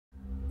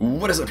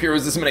What is up,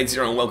 heroes? This is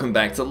Maiden and welcome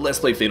back to Let's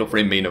Play Fatal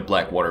Frame Maiden of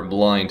Black Water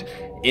Blind.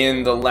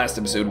 In the last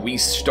episode, we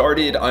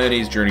started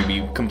Ayane's journey.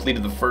 We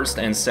completed the first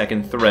and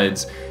second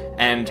threads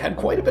and had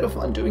quite a bit of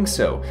fun doing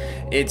so.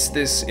 It's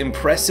this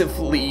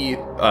impressively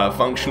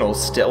functional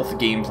stealth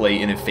gameplay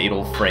in a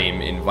Fatal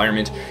Frame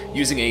environment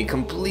using a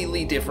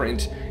completely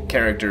different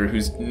character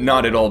who's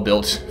not at all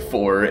built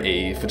for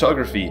a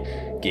photography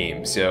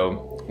game.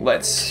 So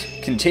let's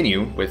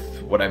continue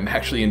with what I'm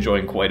actually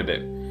enjoying quite a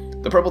bit.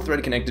 The purple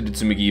thread connected to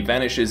Tsumugi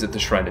vanishes at the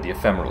Shrine of the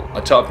Ephemeral,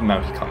 atop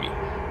Mount Hikami.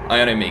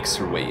 Ayane makes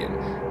her way in.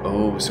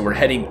 Oh, so we're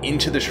heading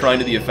into the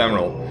Shrine of the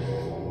Ephemeral.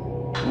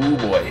 Ooh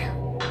boy.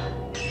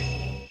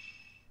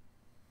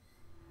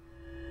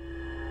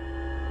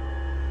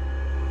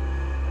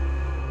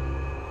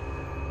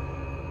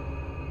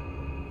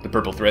 The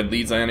purple thread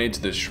leads Ayane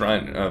to the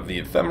Shrine of the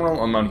Ephemeral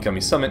on Mount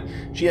Hikami summit.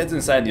 She heads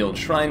inside the old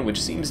shrine,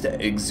 which seems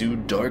to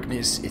exude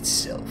darkness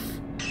itself.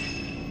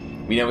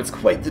 We know it's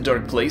quite the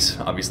dark place,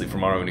 obviously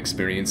from our own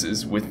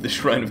experiences with the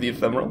Shrine of the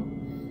Ephemeral.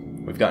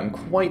 We've gotten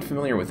quite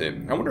familiar with it.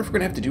 I wonder if we're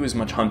going to have to do as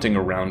much hunting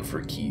around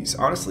for keys.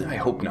 Honestly, I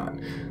hope not.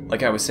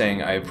 Like I was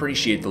saying, I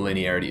appreciate the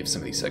linearity of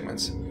some of these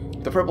segments.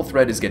 The purple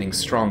thread is getting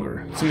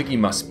stronger. Tsumugi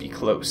must be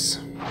close.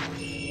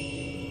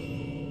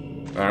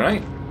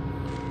 Alright.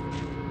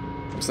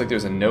 Looks like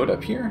there's a note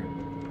up here.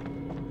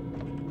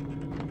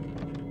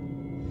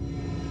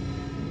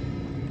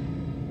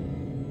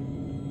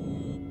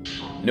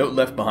 Note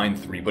left behind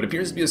 3, but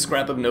appears to be a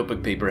scrap of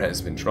notebook paper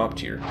has been dropped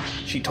here.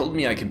 She told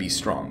me I can be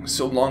strong,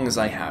 so long as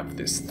I have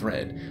this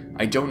thread.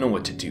 I don't know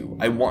what to do.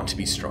 I want to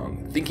be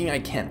strong. Thinking I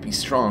can't be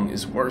strong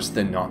is worse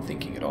than not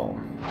thinking at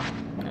all.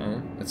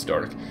 That's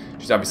dark.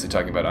 She's obviously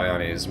talking about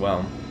Ayane as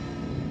well.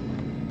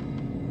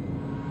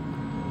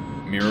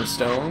 Mirror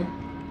stone?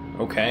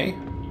 Okay.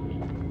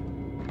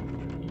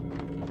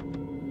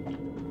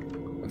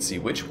 Let's see,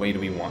 which way do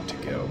we want to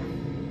go?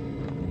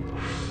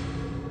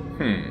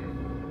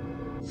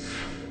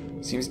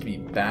 Seems to be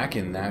back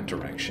in that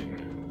direction.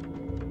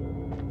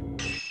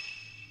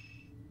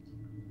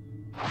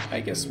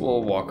 I guess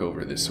we'll walk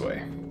over this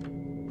way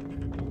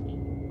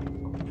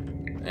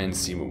and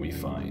see what we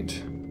find.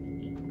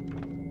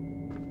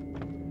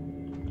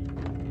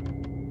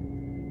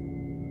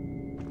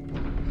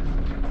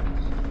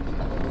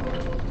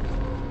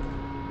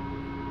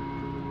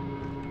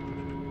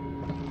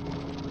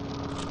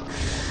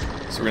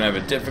 So we're gonna have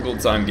a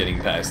difficult time getting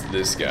past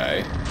this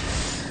guy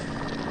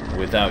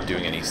without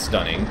doing any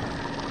stunning.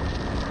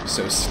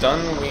 So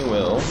stun we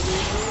will.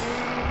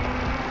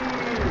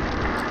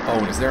 Oh,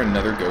 and is there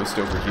another ghost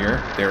over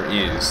here? There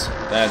is.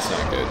 That's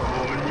not good.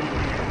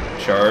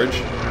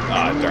 Charge.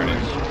 Ah, darn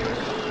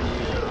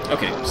it.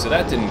 Okay, so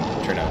that didn't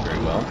turn out very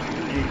well.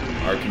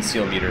 Our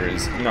conceal meter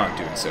is not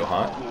doing so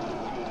hot.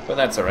 But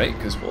that's alright,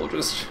 because we'll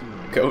just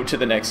go to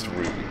the next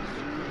room.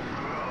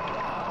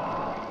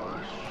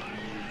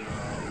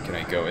 Can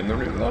I go in the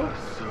room, though?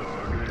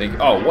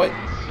 Oh, what?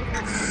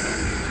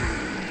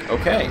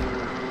 Okay.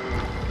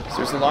 So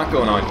there's a lot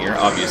going on here,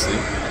 obviously.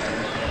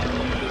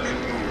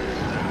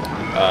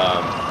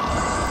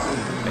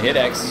 I hit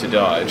X to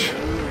dodge.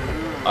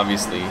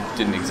 Obviously,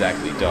 didn't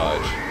exactly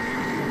dodge.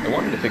 I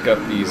wanted to pick up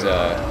these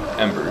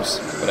embers,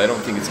 but I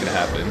don't think it's going to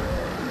happen.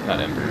 Not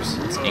embers,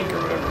 it's ink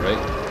or whatever, right?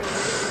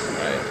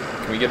 Alright,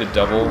 can we get a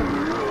double?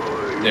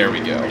 There we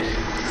go.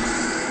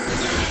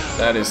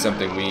 That is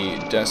something we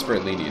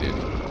desperately needed.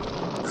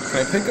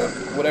 Can I pick up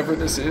whatever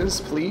this is,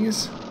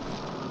 please?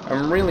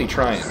 I'm really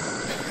trying.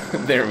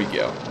 There we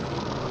go.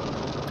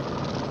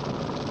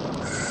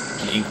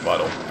 An ink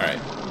bottle. Alright.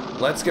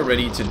 Let's get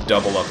ready to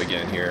double up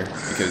again here,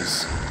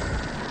 because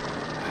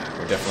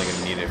we're definitely going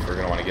to need it if we're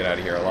going to want to get out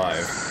of here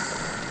alive.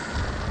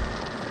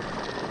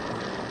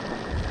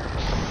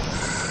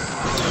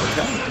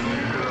 Okay.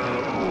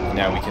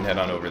 Now we can head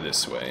on over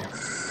this way.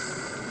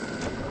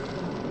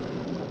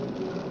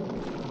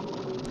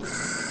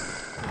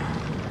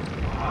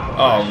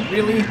 Oh,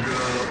 really?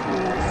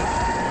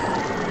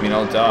 I mean,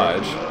 I'll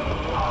dodge.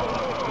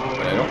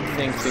 But I don't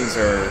think things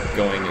are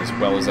going as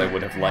well as I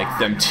would have liked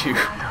them to,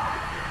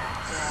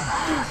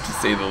 to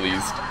say the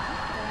least.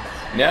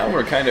 Now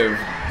we're kind of,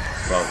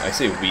 well, I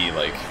say we,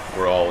 like,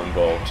 we're all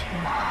involved,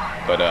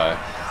 but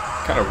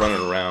kind of running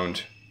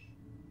around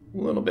a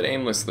little bit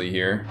aimlessly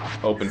here,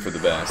 hoping for the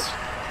best.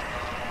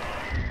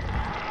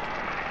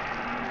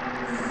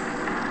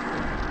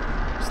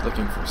 Just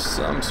looking for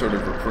some sort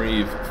of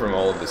reprieve from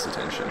all of this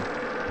attention.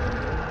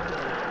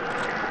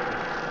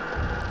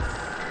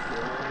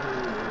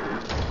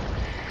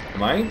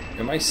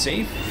 Am I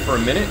safe for a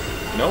minute?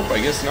 Nope, I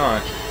guess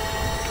not.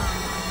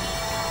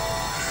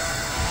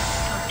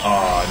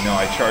 Oh no,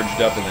 I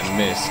charged up and then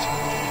missed.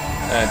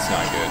 That's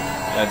not good.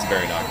 That's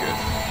very not good.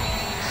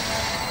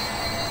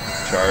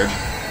 Charge.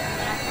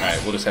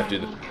 Alright, we'll just have to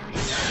do the...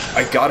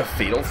 I got a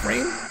fatal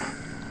frame?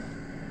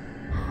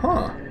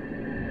 Huh.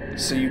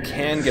 So you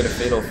can get a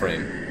fatal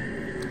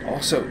frame.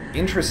 Also,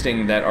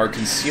 interesting that our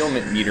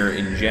concealment meter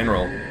in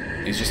general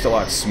is just a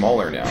lot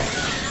smaller now.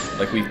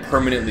 Like we've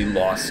permanently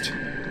lost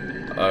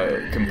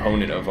a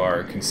component of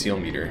our conceal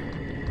meter.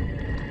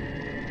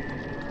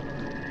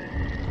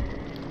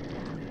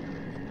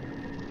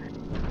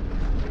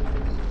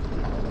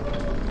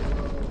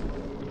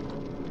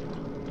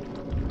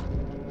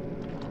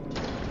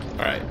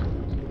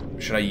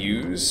 Should I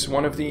use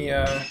one of the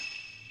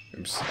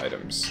oops,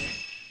 items?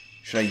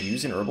 Should I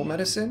use an herbal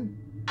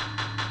medicine?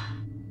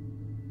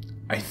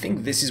 I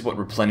think this is what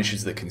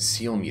replenishes the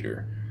conceal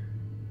meter.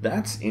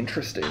 That's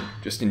interesting,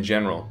 just in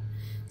general.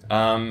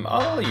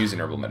 I'll use an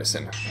herbal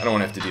medicine. I don't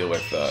want to have to deal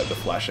with the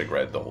flashing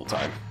red the whole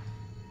time.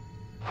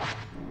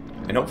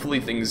 And hopefully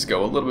things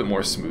go a little bit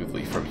more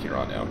smoothly from here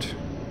on out.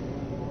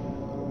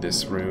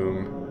 This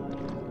room.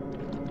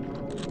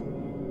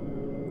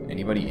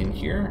 Anybody in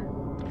here?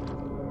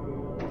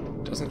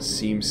 Doesn't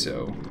seem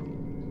so.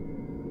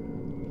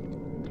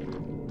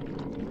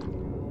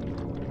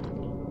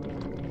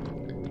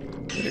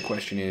 The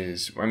question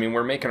is, I mean,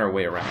 we're making our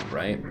way around,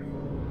 right?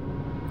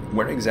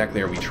 Where exactly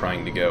are we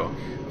trying to go?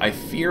 I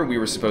fear we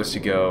were supposed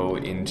to go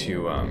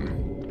into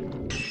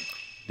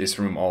this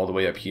room all the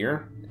way up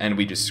here, and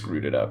we just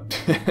screwed it up.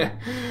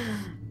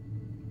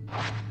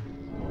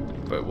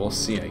 But we'll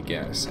see, I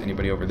guess.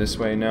 Anybody over this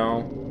way?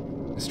 No?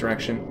 This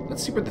direction?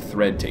 Let's see where the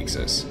thread takes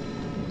us.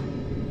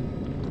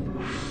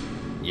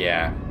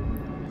 Yeah.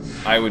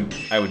 I would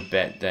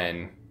bet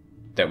then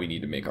that we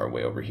need to make our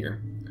way over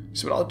here.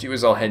 So what I'll do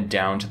is I'll head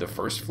down to the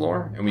first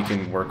floor, and we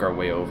can work our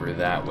way over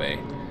that way.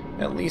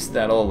 At least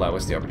that'll allow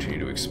us the opportunity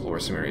to explore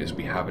some areas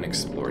we haven't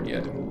explored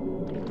yet.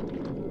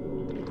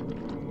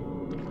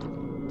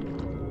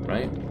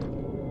 Right?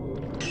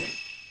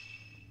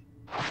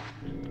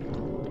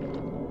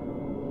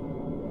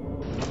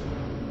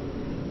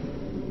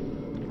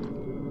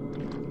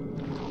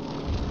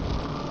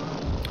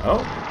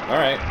 Oh,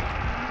 alright.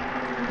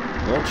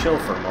 We'll chill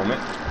for a moment.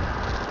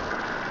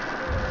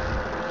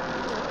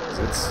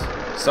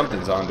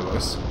 Something's onto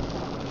us.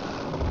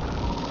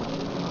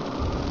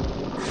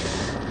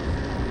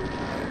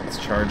 Let's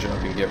charge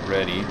up and get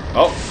ready.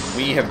 Oh,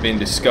 we have been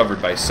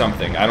discovered by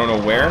something. I don't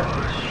know where.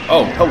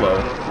 Oh,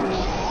 hello.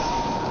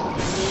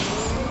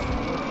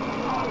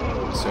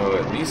 So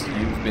at least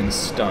you've been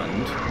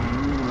stunned.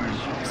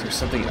 Is there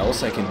something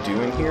else I can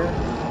do in here?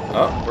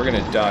 Oh, we're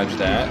gonna dodge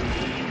that.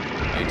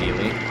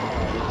 Ideally.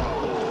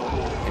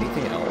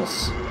 Anything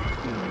else?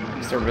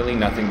 Is there really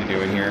nothing to do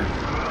in here?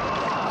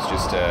 It's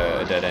just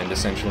a dead end,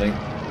 essentially.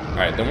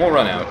 Alright, then we'll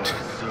run out.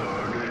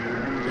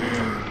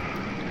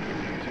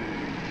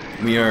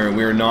 We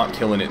are not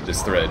killing it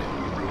this thread.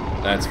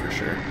 That's for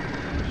sure.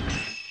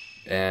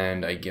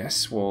 And I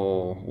guess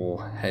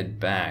we'll head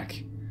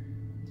back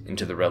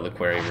into the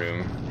reliquary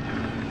room.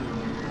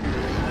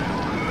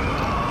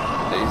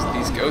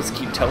 These ghosts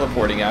keep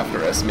teleporting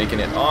after us, making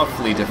it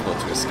awfully difficult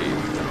to escape.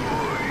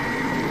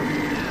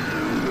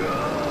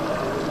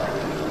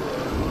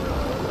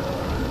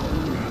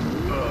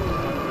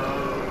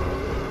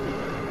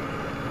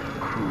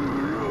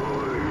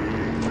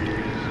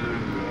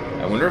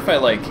 I wonder if I,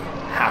 like,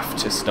 have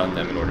to stun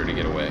them in order to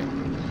get away.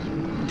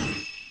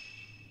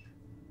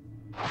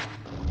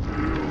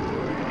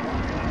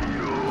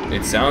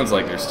 It sounds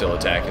like they're still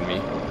attacking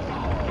me.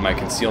 My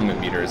concealment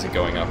meter isn't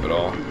going up at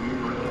all.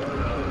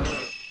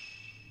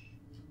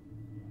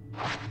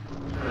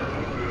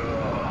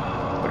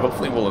 But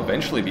hopefully we'll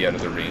eventually be out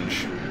of the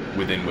range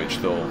within which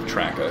they'll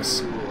track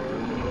us.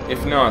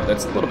 If not,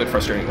 that's a little bit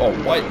frustrating. Oh,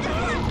 what?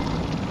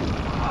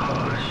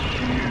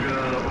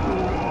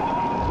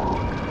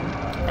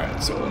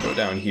 Alright, so we'll go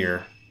down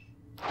here.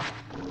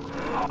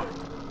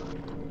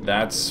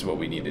 That's what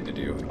we needed to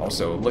do.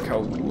 Also, look how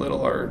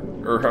little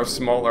how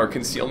small our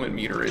concealment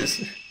meter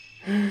is.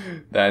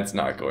 That's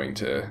not going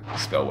to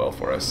spell well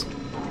for us.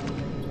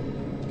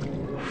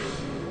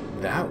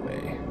 That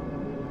way.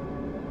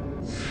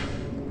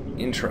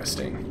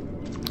 Interesting.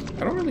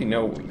 I don't really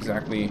know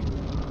exactly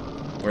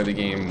where the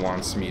game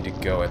wants me to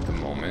go at the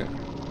moment.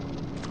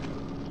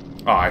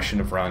 Oh, I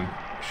shouldn't have run.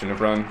 Shouldn't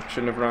have run.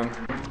 Shouldn't have run.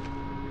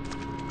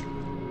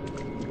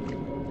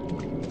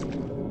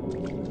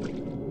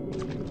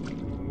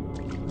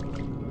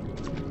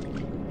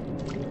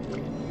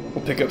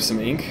 We'll pick up some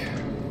ink.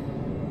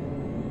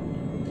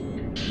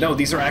 No,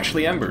 these are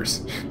actually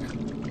embers.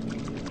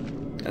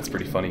 That's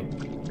pretty funny.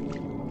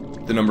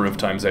 The number of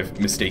times I've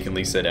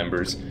mistakenly said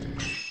embers.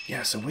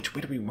 Yeah, so which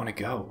way do we want to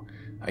go?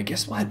 I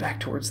guess we'll head back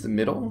towards the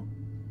middle?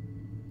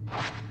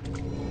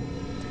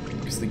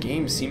 Because the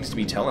game seems to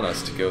be telling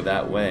us to go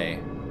that way.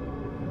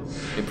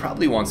 It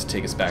probably wants to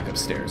take us back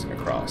upstairs and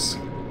across.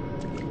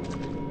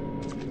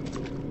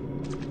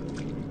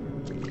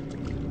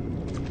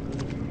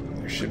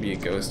 There should be a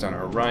ghost on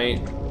our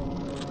right.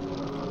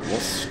 We'll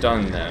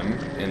stun them,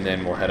 and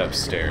then we'll head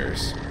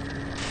upstairs.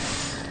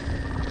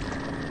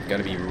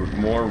 Gotta be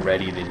more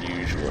ready than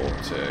usual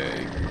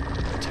to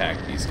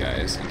attack these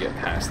guys and get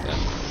past them.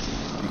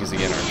 Because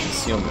again, our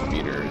concealment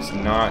meter is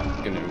not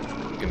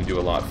gonna do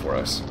a lot for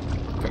us.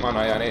 Come on,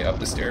 Ayane, up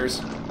the stairs.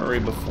 Hurry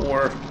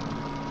before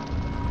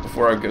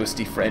our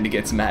ghosty friend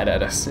gets mad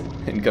at us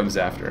and comes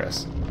after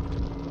us.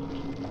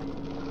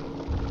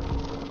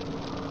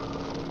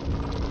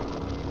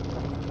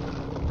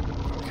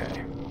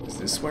 Okay, is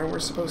this where we're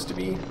supposed to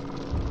be?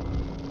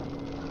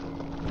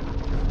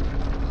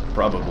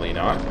 Probably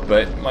not,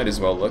 but might as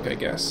well look, I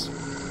guess.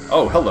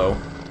 Oh, hello.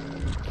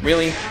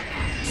 Really?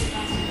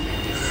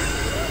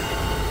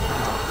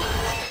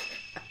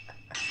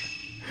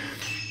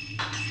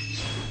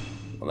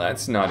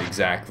 that's not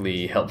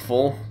exactly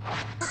helpful.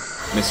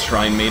 Miss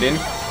Shrine Maiden.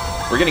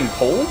 We're getting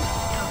pulled?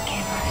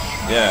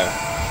 Yeah.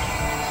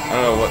 I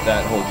don't know what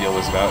that whole deal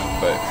was about,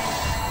 but...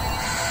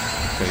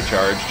 Okay,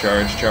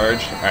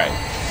 charge. Alright.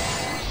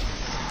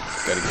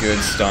 Got a good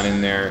stun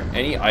in there.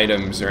 Any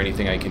items or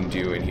anything I can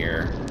do in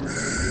here?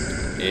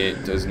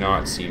 It does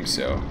not seem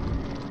so.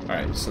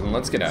 Alright, so then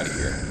let's get out of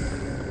here.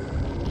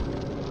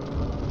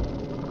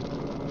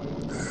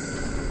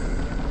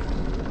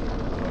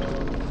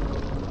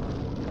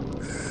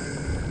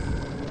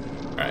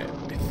 Alright,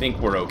 I think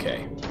we're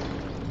okay.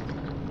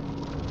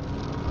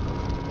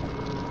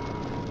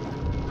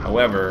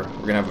 However,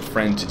 we're gonna have a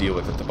friend to deal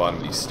with at the bottom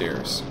of these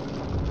stairs.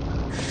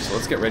 So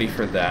let's get ready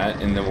for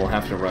that, and then we'll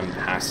have to run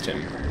past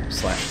him, /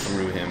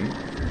 through him.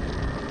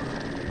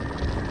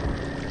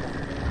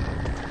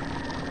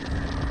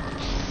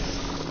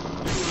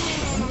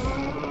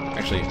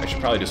 Actually, I should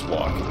probably just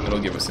walk. It'll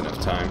give us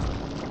enough time.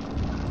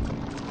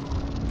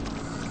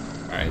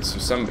 Alright,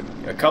 so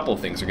a couple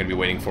things are going to be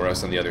waiting for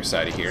us on the other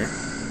side of here.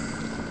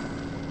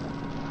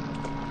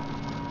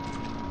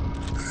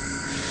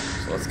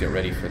 So let's get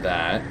ready for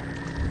that.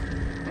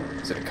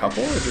 Is it a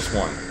couple or just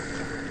one?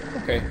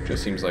 Okay,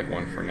 just seems like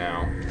one for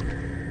now.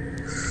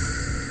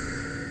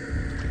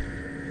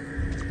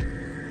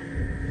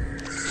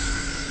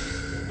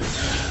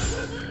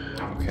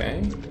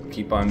 Okay,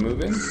 keep on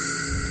moving.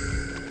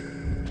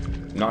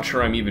 Not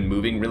sure I'm even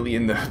moving really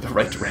in the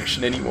right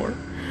direction anymore.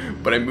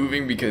 But I'm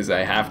moving because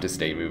I have to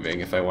stay moving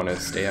if I want to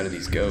stay out of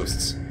these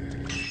ghosts.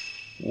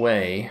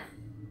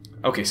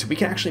 Okay, so we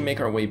can actually make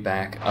our way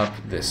back up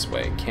this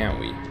way, can't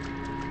we?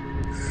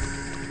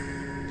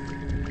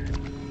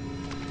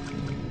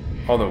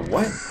 Although,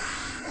 what?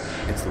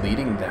 It's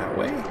leading that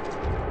way?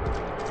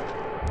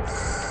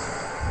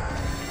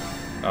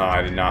 Oh,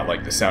 I did not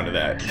like the sound of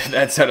that.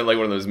 That sounded like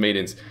one of those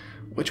maidens.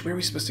 Which way are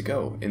we supposed to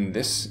go? In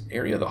this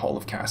area, the Hall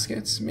of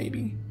Caskets,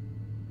 maybe?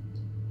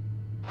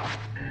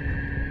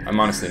 I'm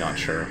honestly not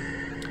sure.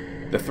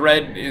 The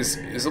thread is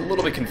a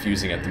little bit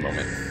confusing at the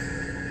moment.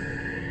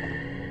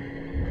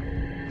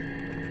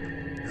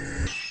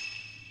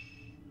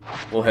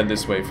 We'll head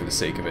this way for the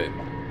sake of it.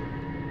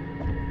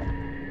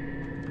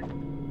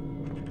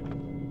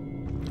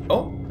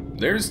 Oh,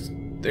 there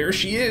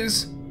she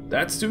is.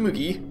 That's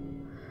Tsumugi.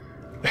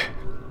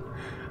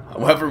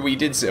 However we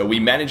did so, we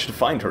managed to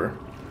find her.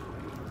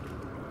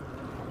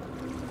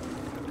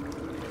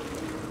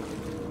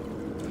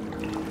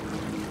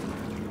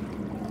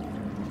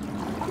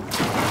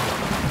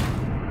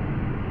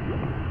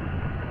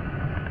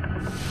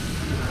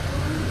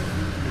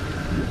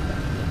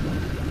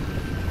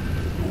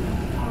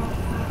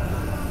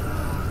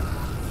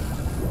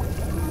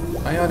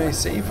 Ayane,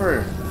 save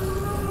her!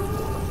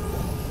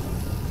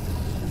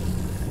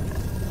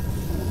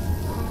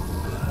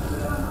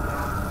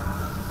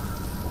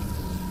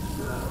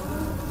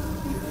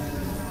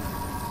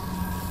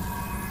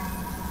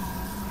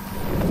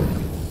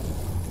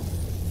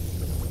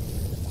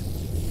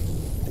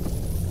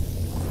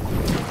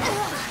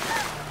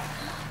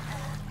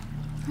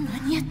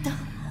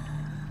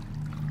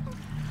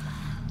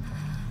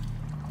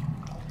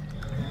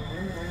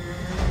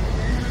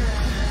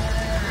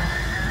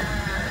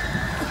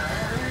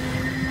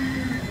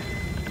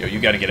 Yo, you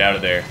gotta get out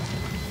of there.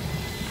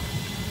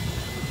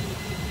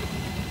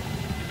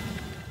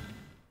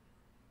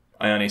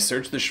 Ayane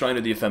searched the Shrine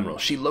of the Ephemeral.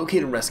 She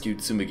located and rescued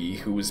Tsumugi,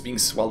 who was being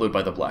swallowed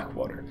by the Black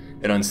Water.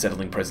 An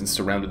unsettling presence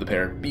surrounded the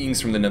pair.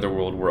 Beings from the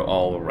Netherworld were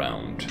all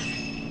around.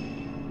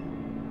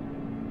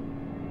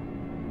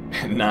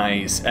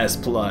 Nice,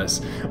 S+.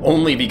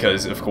 Only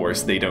because, of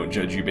course, they don't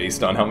judge you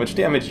based on how much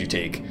damage you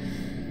take.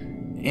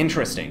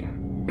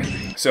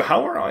 Interesting. So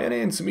how are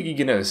Ayane and Tsumugi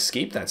gonna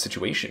escape that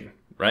situation,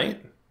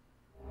 right?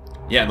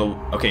 Yeah,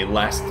 okay,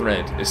 last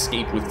thread.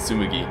 Escape with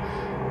Tsumugi.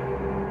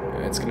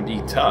 It's gonna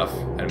be tough,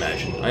 I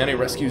imagine. Ayane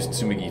rescues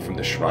Tsumugi from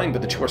the shrine,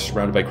 but the two are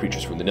surrounded by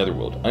creatures from the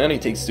Netherworld. Ayane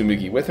takes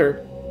Tsumugi with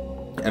her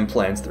and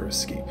plans their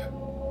escape.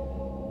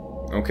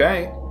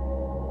 Okay.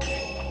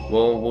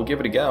 Well, we'll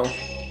give it a go.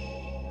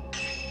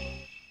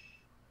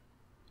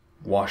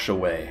 Wash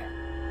away.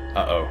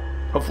 Uh-oh.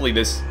 Hopefully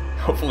this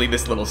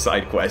little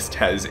side quest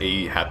has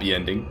a happy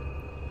ending.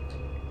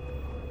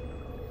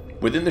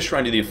 Within the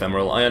Shrine of the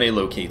Ephemeral, Ayane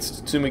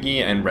locates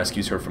Tsumugi and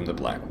rescues her from the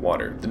Black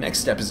Water. The next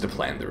step is to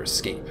plan their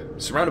escape.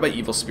 Surrounded by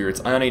evil spirits,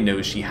 Ayane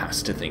knows she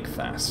has to think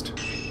fast.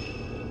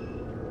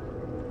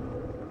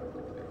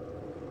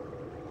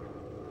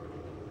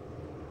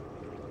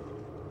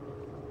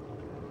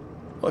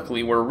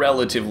 Luckily, we're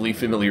relatively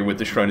familiar with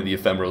the Shrine of the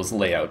Ephemeral's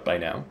layout by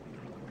now.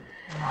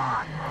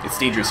 It's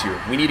dangerous here.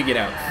 We need to get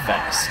out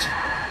fast.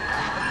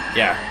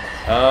 Yeah.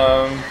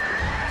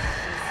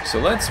 So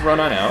let's run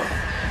on out.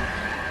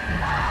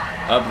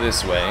 Up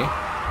this way.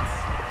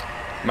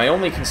 My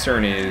only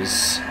concern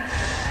is...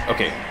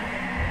 Okay.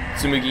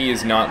 Tsumugi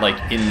is not,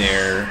 like, in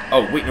there...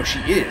 Oh, wait, no, she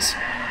is!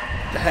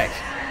 The heck?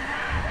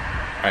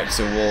 Alright,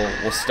 so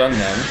we'll stun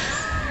them.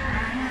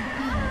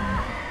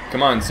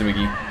 Come on,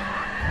 Tsumugi.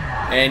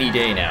 Any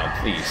day now,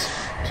 please.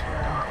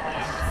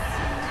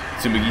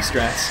 Tsumugi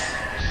strats.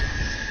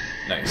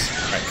 Nice.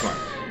 Alright, come on.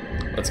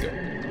 Let's go.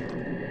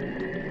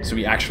 So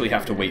we actually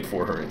have to wait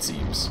for her, it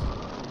seems.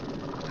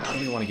 How do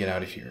we want to get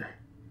out of here?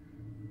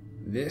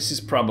 This is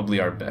probably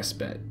our best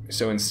bet.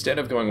 So instead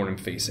of going where I'm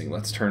facing,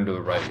 let's turn to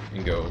the right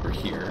and go over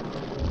here.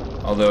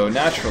 Although,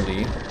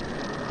 naturally,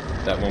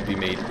 that won't be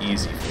made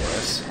easy for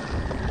us.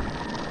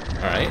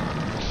 Alright.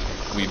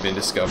 We've been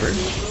discovered.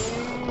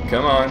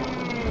 Come on.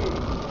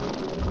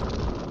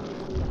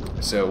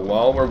 So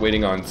while we're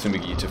waiting on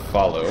Tsumugi to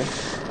follow,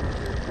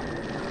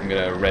 I'm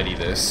gonna ready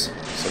this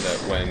so that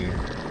when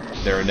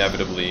they're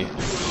inevitably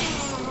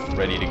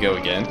ready to go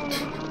again,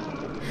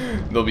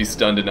 they'll be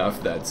stunned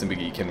enough that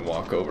Tsumugi can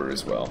walk over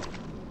as well.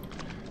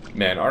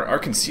 Man, our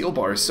conceal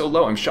bar is so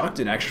low, I'm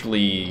shocked it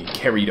actually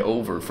carried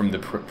over from the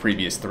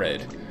previous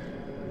thread.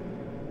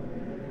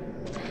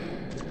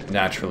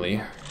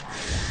 Naturally.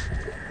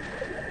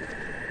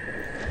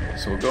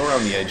 So we'll go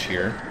around the edge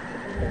here.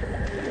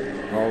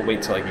 I'll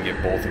wait till I can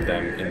get both of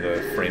them in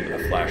the frame of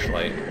the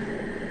flashlight,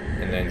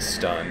 and then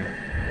stun.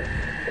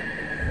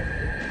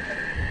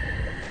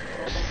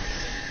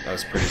 That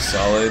was pretty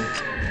solid.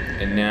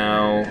 And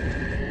now,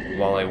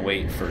 while I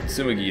wait for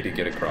Tsumugi to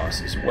get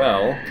across as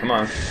well, come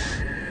on.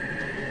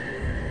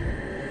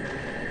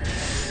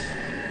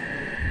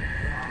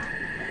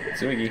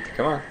 Tsumugi,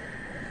 come on.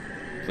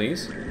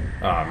 Please?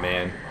 Aw,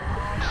 man.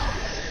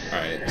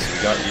 Alright, so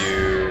we got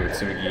you.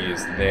 Tsumugi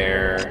is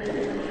there.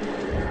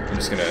 I'm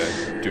just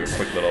gonna do a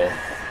quick little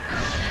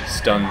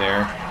stun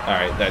there.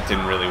 Alright, that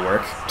didn't really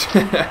work.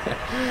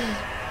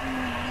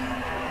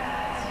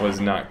 Was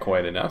not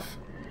quite enough.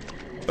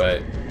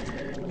 But,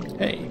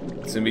 hey,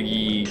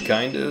 Tsumugi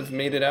kind of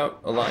made it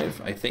out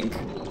alive, I think.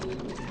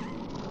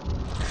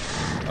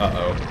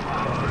 Uh-oh.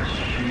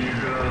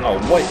 Oh,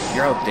 what?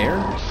 You're out there?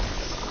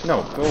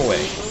 No, go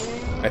away.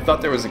 I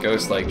thought there was a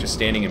ghost, like, just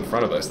standing in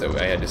front of us that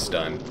I had to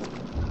stun.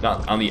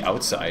 Not on the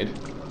outside.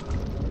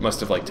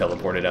 Must have, like,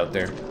 teleported out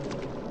there.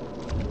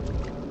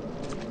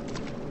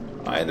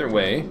 Either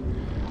way,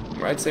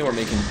 I'd say we're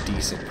making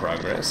decent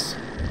progress.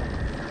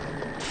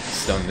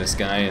 Stun this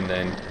guy and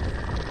then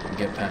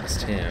get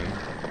past him.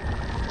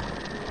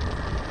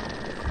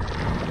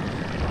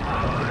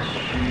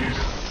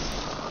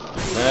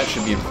 That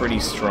should be a pretty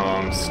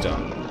strong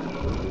stun.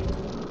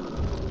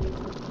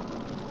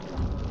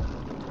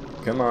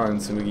 Come on,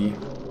 Tsumugi.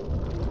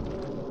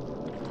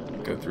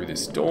 Go through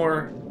this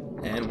door,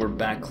 and we're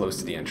back close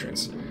to the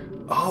entrance.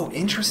 Oh,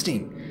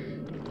 interesting!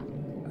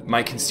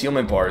 My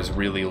concealment bar is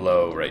really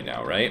low right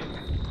now, right?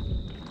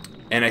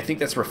 And I think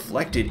that's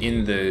reflected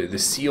in the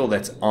seal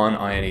that's on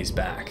Ayane's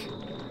back.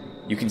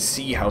 You can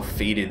see how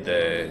faded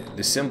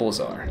the symbols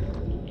are.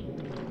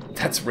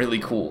 That's really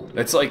cool.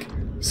 That's like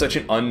such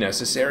an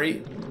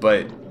unnecessary,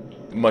 but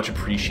much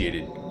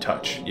appreciated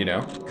touch, you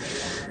know?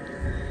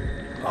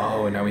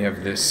 Oh, and now we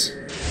have this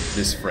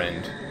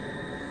friend.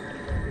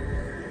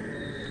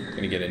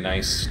 Gonna get a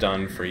nice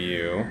stun for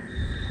you.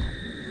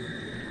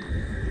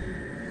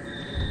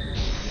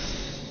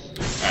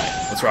 Alright,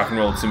 let's rock and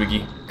roll,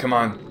 Tsumugi. Come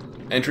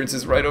on. Entrance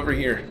is right over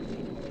here.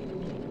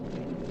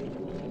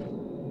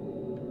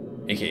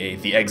 AKA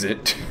the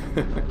exit.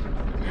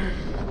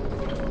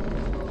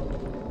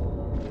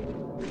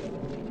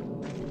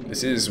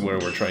 This is where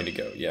we're trying to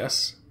go,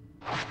 yes?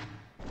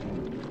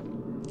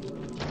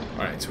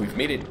 Alright, so we've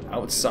made it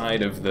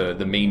outside of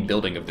the main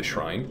building of the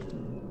shrine.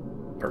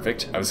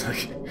 Perfect. I was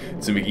like,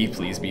 Tsumugi,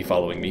 please be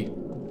following me.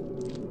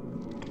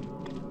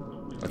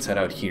 Let's head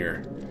out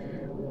here.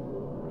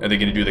 Are they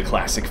gonna do the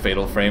classic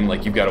fatal frame,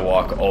 like you've gotta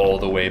walk all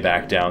the way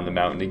back down the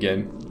mountain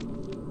again?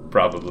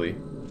 Probably.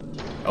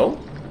 Oh?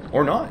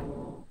 Or not.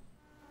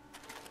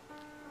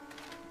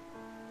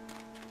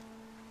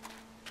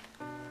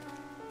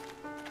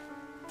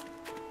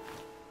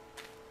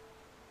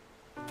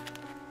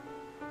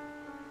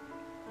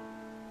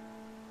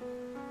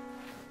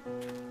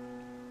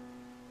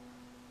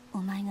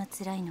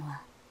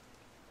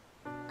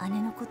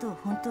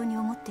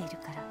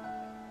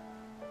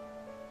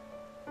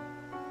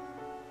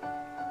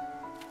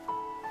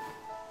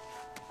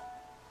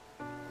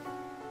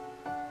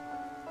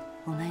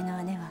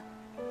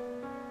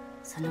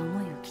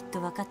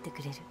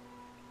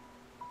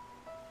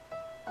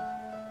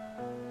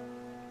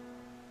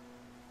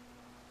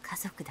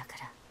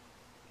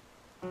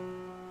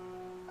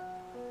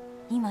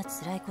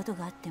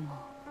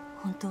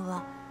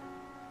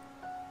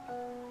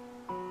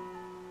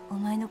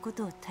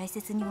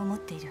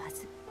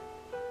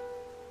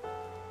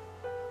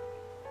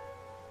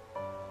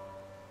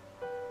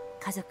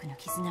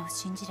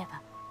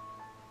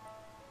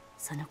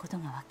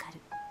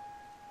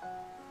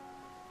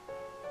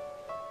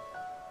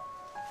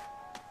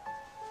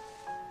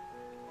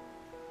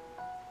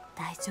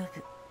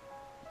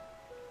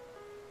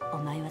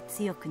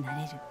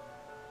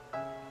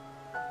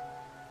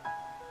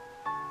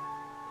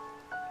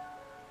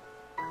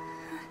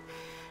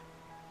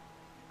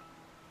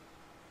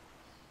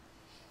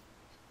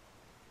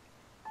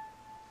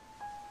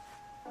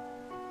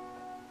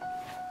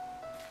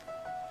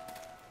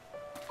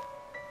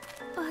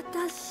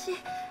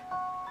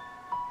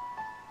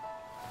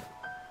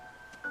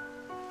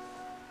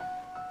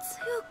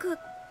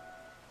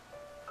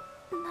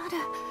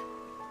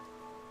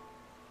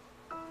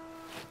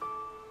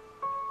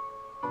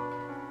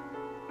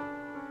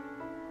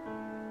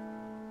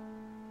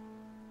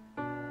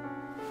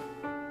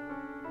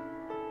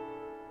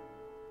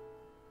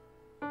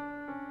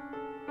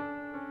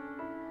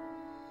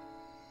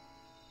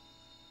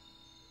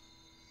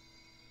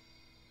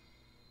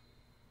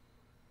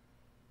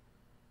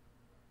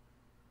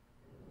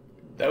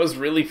 That was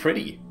really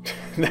pretty.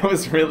 That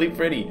was really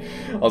pretty.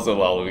 Also,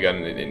 lol, we got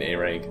an A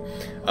rank.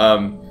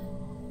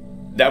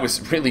 That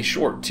was really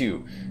short,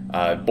 too.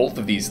 Both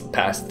of these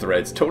past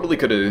threads totally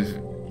could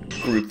have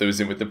grouped those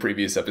in with the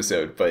previous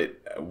episode,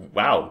 but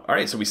wow.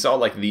 Alright, so we saw,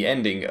 like, the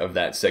ending of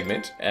that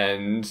segment,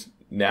 and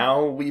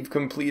now we've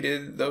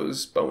completed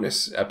those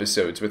bonus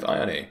episodes with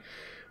Ayane,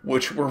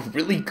 which were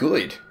really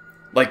good.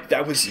 Like,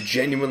 that was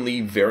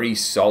genuinely very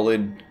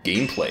solid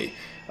gameplay.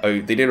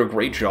 They did a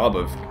great job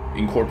of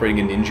incorporating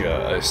a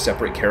ninja, a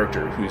separate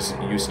character who's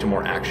used to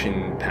more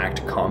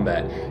action-packed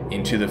combat,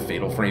 into the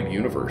Fatal Frame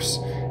universe,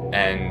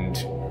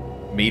 and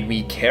made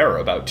me care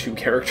about two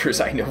characters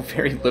I know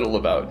very little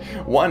about.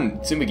 One,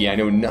 Tsumugi, I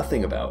know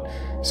nothing about.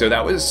 So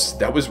that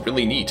was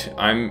really neat.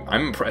 I'm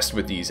impressed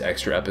with these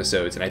extra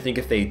episodes, and I think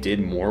if they did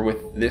more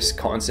with this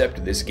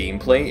concept, this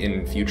gameplay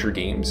in future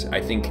games, I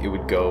think it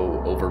would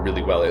go over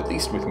really well, at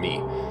least with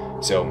me.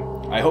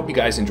 So I hope you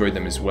guys enjoyed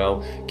them as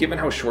well. Given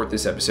how short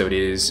this episode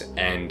is,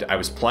 and I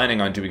was planning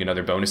on doing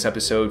another bonus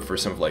episode for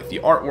some of like the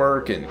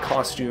artwork and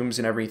costumes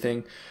and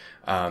everything,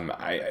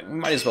 I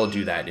might as well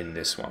do that in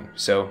this one.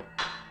 So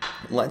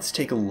let's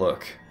take a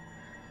look.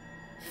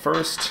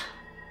 First,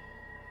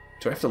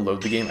 do I have to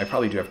load the game? I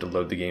probably do have to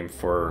load the game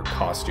for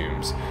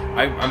costumes.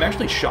 I'm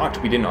actually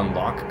shocked we didn't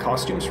unlock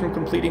costumes from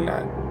completing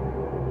that,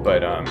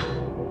 but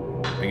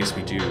I guess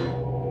we do,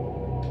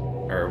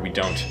 or we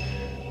don't.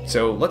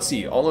 So let's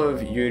see, all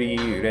of Yuri,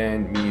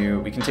 Ren,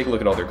 Miyu, we can take a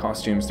look at all their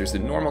costumes. There's the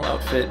normal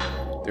outfit,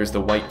 there's the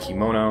white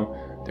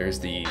kimono, there's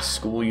the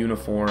school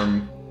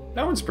uniform.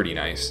 That one's pretty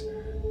nice.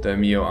 The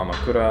Miyu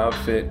Amakura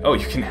outfit. Oh,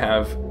 you can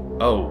have,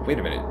 oh, wait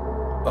a minute.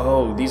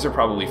 Oh, these are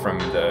probably from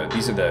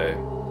these are the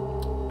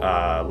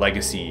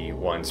legacy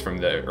ones from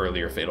the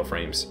earlier Fatal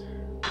Frames.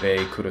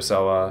 Rei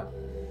Kurosawa.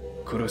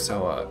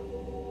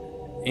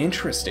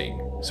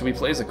 Interesting. So we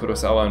play as a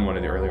Kurosawa in one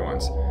of the earlier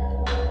ones.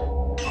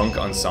 Punk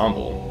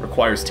Ensemble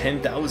requires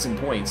 10,000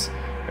 points.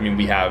 I mean,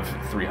 we have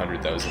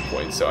 300,000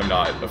 points, so I'm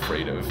not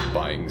afraid of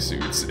buying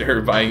suits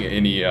or buying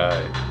any, you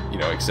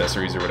know,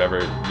 accessories or whatever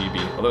need be.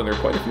 Although there are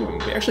quite a few of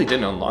them. We actually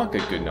didn't unlock a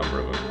good number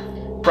of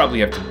them. Probably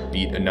have to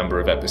beat a number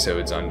of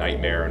episodes on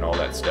Nightmare and all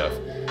that stuff.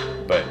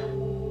 But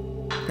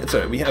that's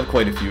alright, we have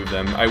quite a few of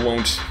them. I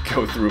won't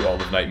go through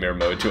all of Nightmare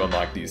mode to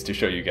unlock these to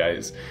show you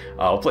guys.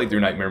 I'll play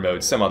through Nightmare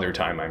mode some other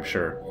time, I'm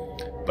sure.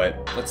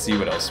 But let's see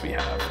what else we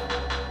have.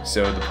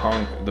 So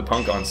the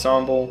punk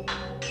ensemble.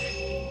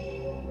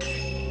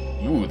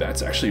 Ooh,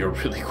 that's actually a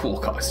really cool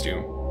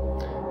costume.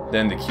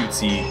 Then the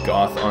cutesy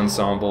goth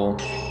ensemble.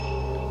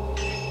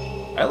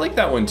 I like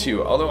that one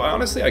too, although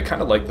honestly I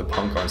kind of like the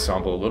punk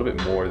ensemble a little bit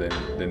more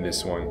than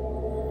this one.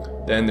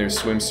 Then there's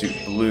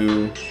swimsuit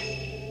blue.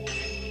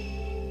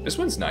 This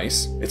one's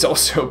nice. It's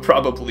also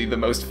probably the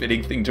most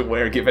fitting thing to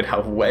wear given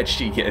how wet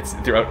she gets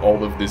throughout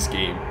all of this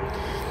game.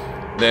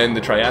 Then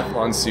the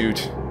triathlon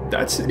suit.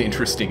 That's an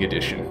interesting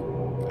addition.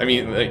 I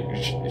mean, like,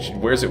 she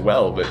wears it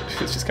well, but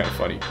it's just kind of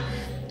funny.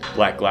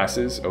 Black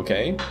glasses,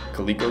 okay.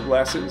 Calico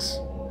glasses.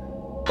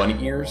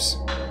 Bunny ears.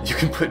 You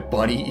can put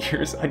bunny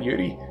ears on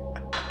Yuri.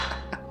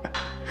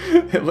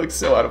 It looks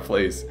so out of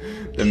place.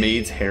 The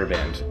maid's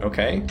hairband,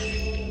 okay.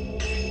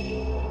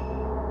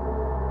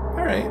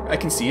 Alright, I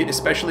can see it,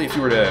 especially if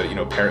you were to, you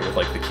know, pair it with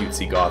like the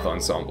cutesy goth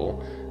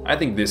ensemble. I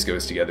think this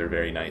goes together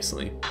very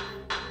nicely.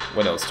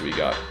 What else do we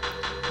got?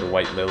 The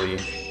white lily.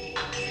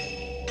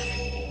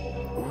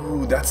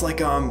 Ooh, that's like,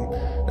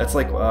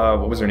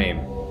 what was her name?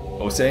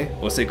 Ose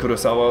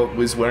Kurosawa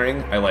was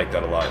wearing. I like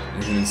that a lot.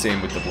 And then same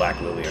with the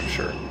black lily, I'm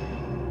sure.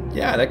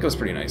 Yeah, that goes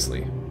pretty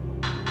nicely.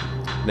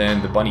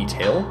 Then the bunny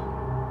tail.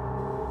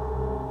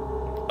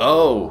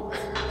 Oh,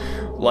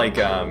 like,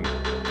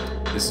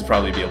 this would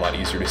probably be a lot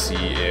easier to see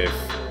if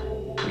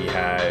we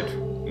had,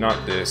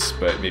 not this,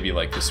 but maybe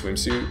like the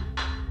swimsuit.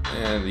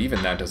 And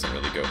even that doesn't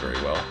really go very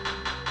well.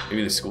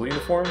 Maybe the school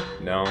uniform?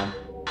 No.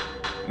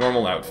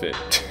 Normal outfit.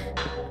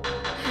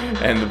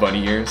 And the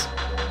bunny ears.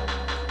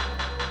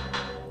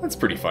 That's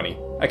pretty funny.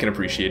 I can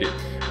appreciate it.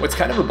 What's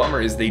kind of a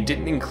bummer is they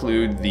didn't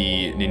include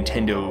the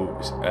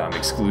Nintendo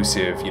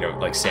exclusive, you know,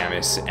 like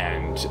Samus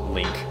and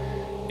Link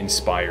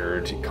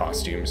inspired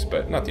costumes,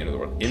 but not the end of the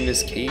world. In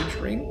this cage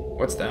ring?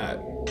 What's that?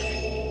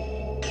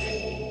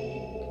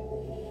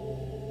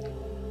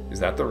 Is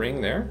that the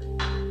ring there?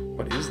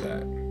 What is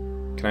that?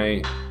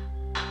 Can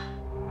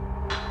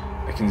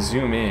I can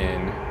zoom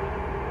in.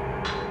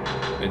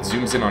 It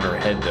zooms in on her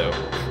head though.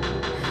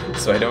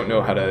 So I don't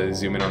know how to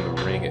zoom in on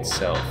the ring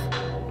itself.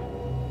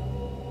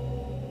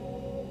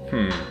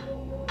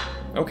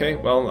 Okay,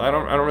 well, I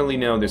don't really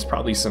know. There's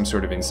probably some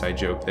sort of inside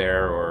joke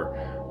there or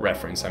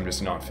reference I'm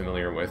just not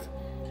familiar with.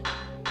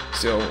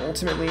 So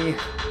ultimately,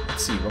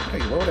 let's see, what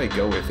would I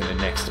go with in the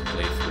next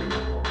playthrough?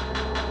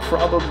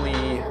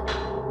 probably...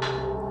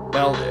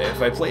 Well, if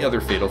I play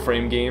other Fatal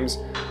Frame games,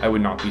 I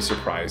would not be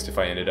surprised if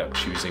I ended up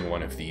choosing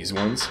one of these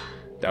ones.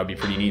 That would be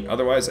pretty neat.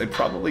 Otherwise, I'd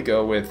probably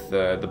go with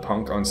the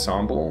punk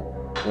ensemble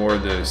or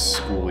the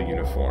school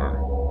uniform.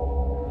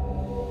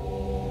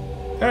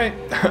 Alright,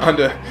 on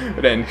to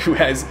Ren, who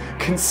has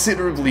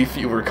considerably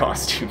fewer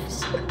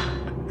costumes.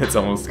 It's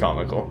almost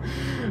comical.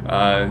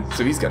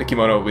 So he's got a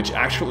kimono, which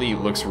actually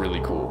looks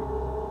really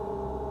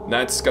cool.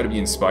 That's got to be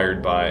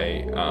inspired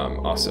by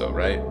Aso,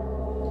 right?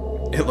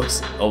 It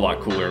looks a lot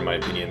cooler, in my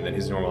opinion, than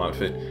his normal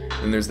outfit.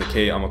 Then there's the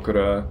Kei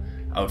Amakura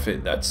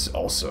outfit. That's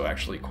also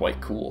actually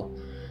quite cool.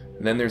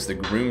 And then there's the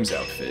groom's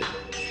outfit.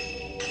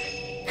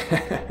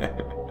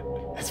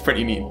 That's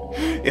pretty neat.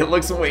 It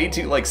looks way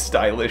too like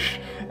stylish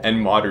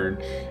and modern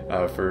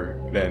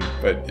for men,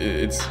 but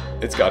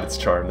it's got its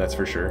charm, that's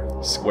for sure.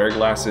 Square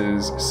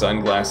glasses,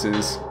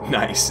 sunglasses,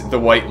 nice. The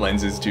white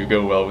lenses too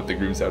go well with the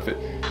groom's outfit.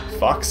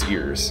 Fox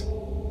ears.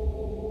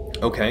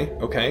 Okay,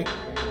 okay.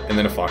 And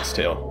then a fox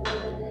tail.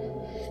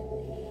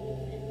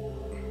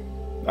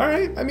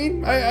 Alright, I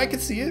mean, I could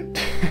see it.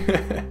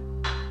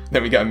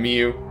 Then we got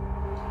Miyu,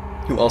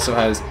 who also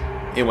has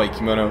a white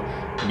kimono.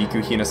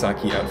 Miku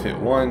Hinasaki outfit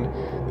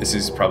 1. This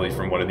is probably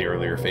from one of the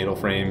earlier Fatal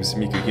Frames.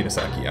 Miku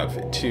Hinasaki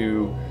outfit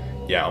 2.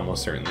 Yeah,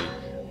 almost certainly.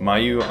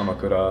 Mayu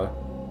Amakura.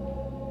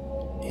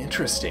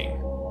 Interesting.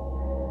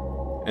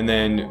 And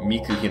then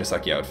Miku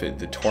Hinasaki outfit,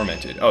 the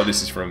Tormented. Oh,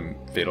 this is from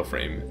Fatal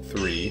Frame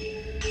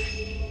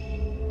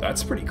 3.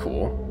 That's pretty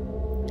cool.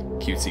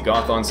 Cutesy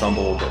goth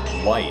ensemble, but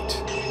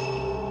white.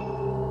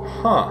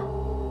 Huh.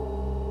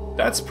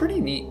 That's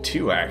pretty neat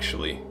too,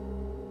 actually.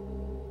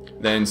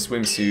 Then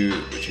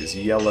swimsuit, which is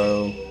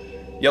yellow.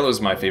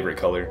 Yellow's my favorite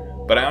color,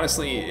 but I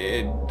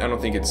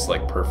don't think it's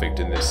like perfect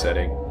in this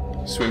setting.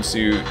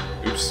 Swimsuit,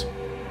 oops.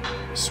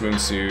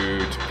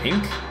 Swimsuit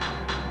pink.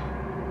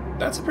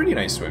 That's a pretty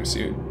nice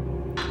swimsuit.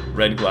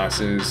 Red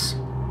glasses,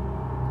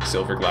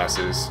 silver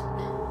glasses.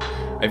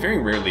 I very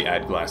rarely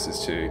add glasses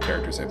to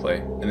characters I play.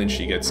 And then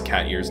she gets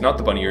cat ears, not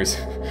the bunny ears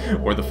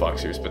or the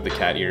fox ears, but the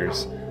cat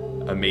ears.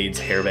 A maid's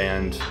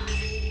hairband.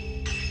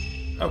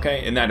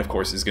 Okay, and that of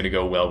course is going to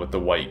go well with the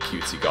white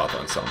cutesy goth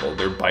ensemble.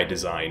 They're by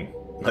design,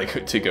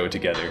 like, to go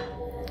together.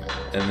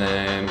 And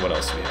then what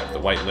else do we have? The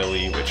white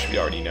lily, which we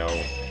already know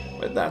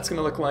what that's going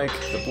to look like.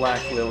 The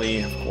black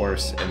lily, of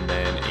course, and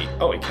then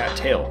a cat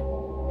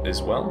tail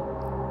as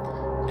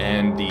well.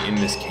 And the In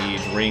This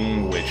Cage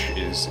ring, which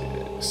is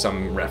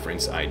some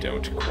reference I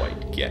don't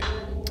quite get.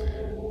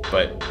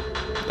 But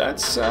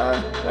that's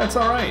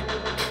all right.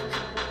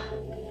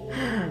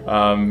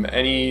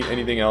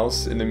 Anything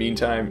else in the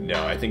meantime?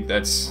 No, I think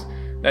that's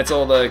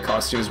all the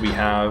costumes we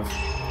have.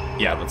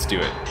 Yeah, let's do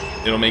it.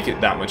 It'll make it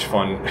that much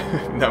fun,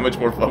 that much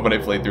more fun when I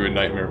play through in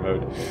Nightmare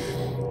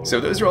mode. So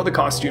those are all the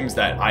costumes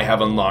that I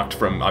have unlocked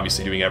from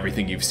obviously doing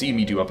everything you've seen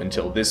me do up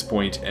until this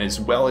point, as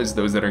well as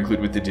those that are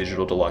included with the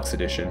digital deluxe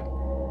edition.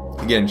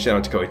 Again, shout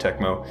out to Keoi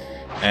Tecmo.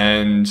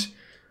 And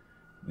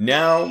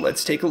now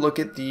let's take a look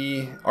at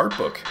the art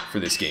book for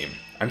this game.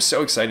 I'm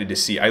so excited to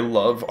see. I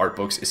love art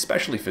books,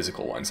 especially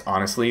physical ones.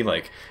 Honestly,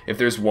 like, if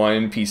there's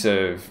one piece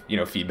of,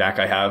 feedback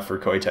I have for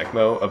Keoi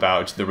Tecmo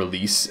about the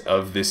release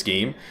of this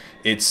game,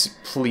 it's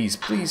please,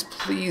 please,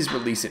 please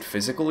release it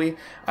physically.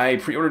 I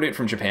pre-ordered it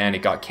from Japan.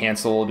 It got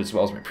canceled, as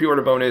well as my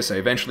pre-order bonus. I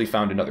eventually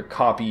found another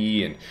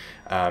copy, and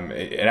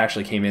it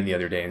actually came in the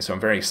other day, and so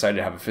I'm very excited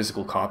to have a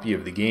physical copy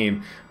of the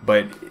game.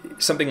 But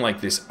something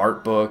like this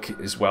art book,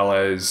 as well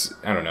as,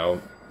 I don't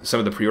know, some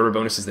of the pre-order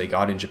bonuses they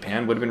got in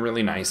Japan would have been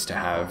really nice to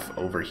have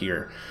over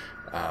here.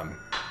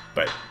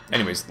 But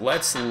anyways,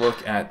 let's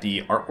look at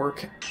the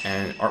artwork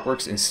and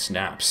artworks and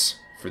snaps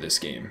for this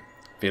game.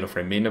 Fatal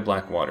Frame, Maiden of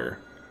Black Water.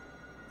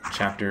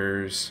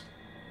 Chapters.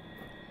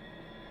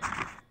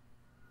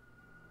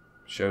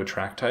 Show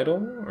track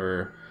title?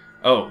 Or...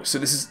 Oh, so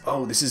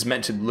this is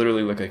meant to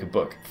literally look like a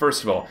book.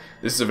 First of all,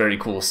 this is a very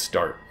cool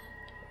start.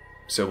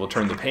 So we'll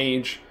turn the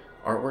page.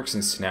 Artworks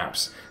and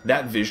snaps.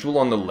 That visual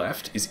on the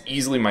left is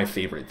easily my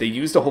favorite. They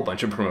used a whole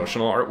bunch of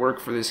promotional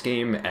artwork for this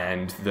game,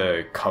 and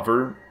the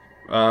cover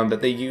that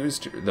they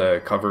used,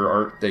 the cover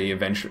art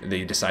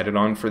they decided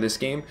on for this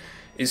game,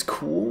 is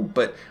cool,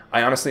 but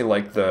I honestly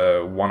like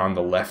the one on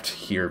the left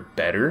here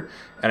better,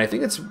 and I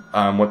think it's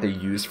what they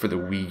used for the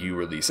Wii U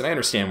release, and I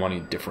understand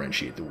wanting to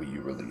differentiate the Wii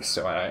U release,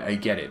 so I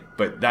get it,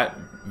 but that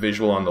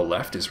visual on the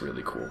left is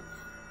really cool.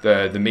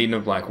 The Maiden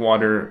of Black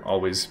Water,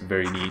 always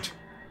very neat.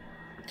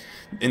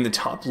 In the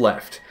top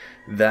left,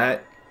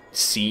 that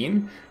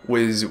scene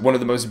was one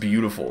of the most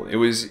beautiful. It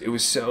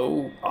was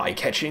so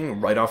eye-catching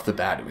right off the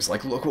bat. It was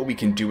like, look what we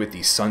can do with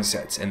these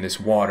sunsets and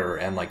this water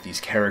and like these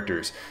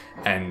characters,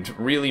 and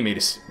really made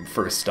it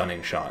for a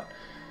stunning shot.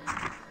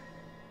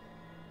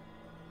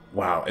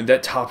 Wow, and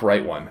that top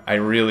right one, I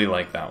really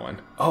like that one.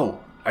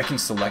 Oh, I can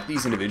select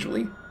these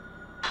individually?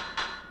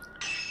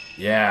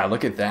 Yeah,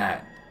 look at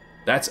that.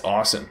 That's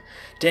awesome.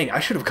 Dang, I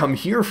should have come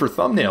here for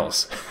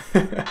thumbnails.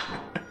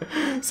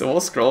 So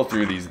we'll scroll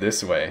through these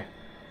this way.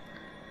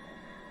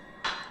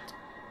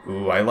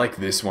 Ooh, I like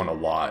this one a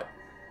lot.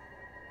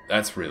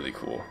 That's really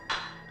cool.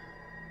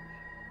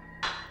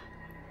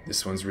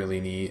 This one's really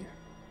neat.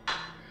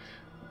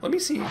 Let me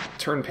see.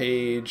 Turn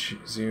page,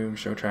 zoom,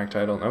 show track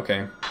title.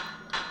 Okay.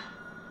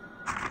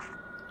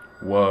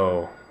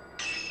 Whoa.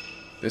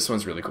 This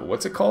one's really cool.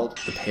 What's it called?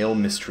 The Pale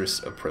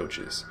Mistress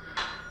Approaches.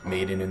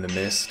 Maiden in the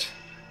Mist.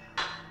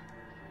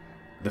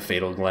 The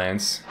Fatal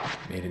Glance.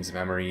 Maiden's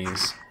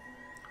Memories.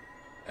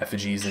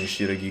 Effigies in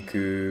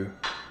Shiragiku.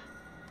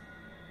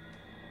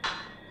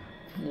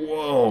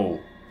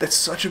 Whoa. That's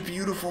such a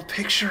beautiful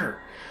picture.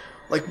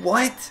 Like,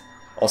 what?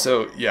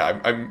 Also, yeah,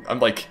 I'm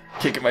like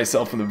kicking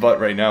myself in the butt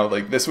right now.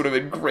 Like, this would have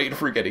been great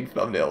for getting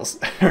thumbnails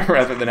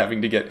rather than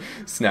having to get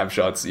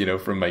snapshots, you know,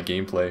 from my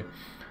gameplay.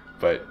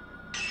 But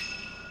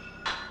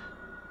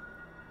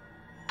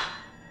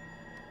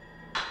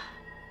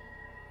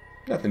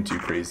nothing too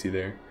crazy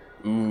there.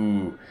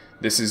 Ooh,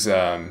 this is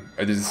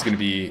gonna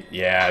be,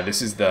 yeah,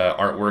 this is the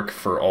artwork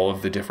for all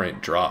of the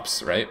different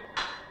drops, right?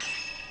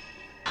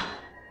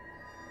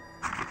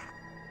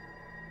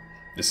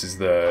 This is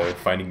the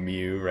Finding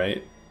Mew,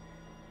 right?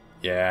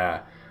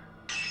 Yeah.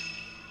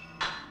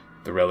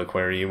 The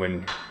Reliquary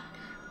when...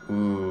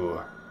 Ooh.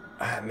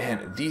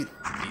 Man,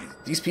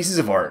 these pieces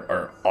of art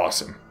are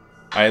awesome.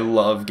 I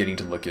love getting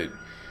to look at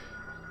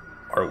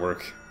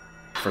artwork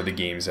for the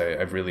games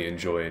I've really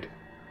enjoyed.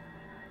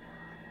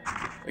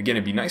 Again,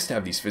 it'd be nice to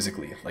have these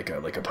physically, like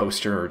a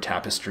poster or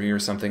tapestry or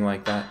something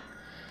like that.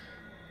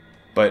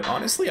 But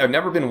honestly, I've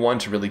never been one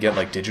to really get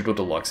like digital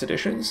deluxe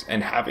editions,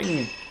 and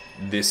having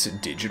this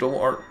digital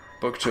art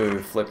book to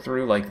flip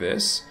through like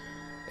this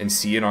and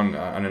see it on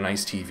a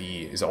nice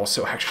TV is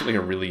also actually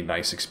a really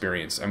nice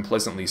experience. I'm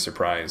pleasantly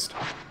surprised.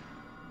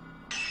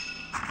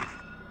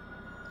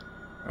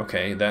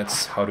 Okay,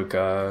 that's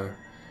Haruka.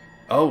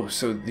 Oh,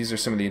 so these are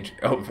some of the...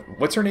 Oh,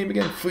 what's her name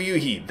again?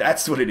 Fuyuhi.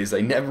 That's what it is.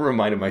 I never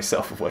reminded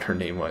myself of what her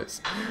name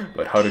was.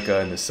 But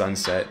Haruka in the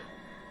Sunset.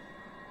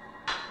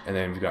 And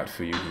then we've got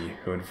Fuyuhi,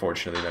 who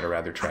unfortunately met a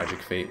rather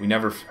tragic fate. We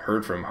never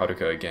heard from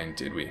Haruka again,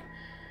 did we?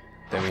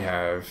 Then we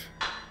have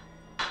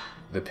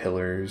The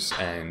Pillars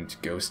and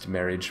Ghost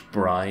Marriage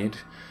Bride.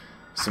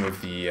 Some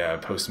of the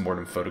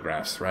post-mortem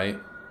photographs, right?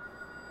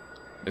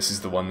 This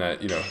is the one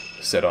that, you know,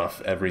 set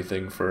off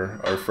everything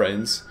for our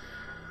friends.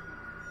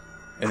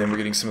 And then we're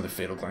getting some of the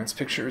Fatal Glance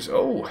pictures.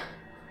 Oh,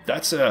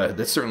 that's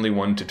certainly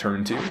one to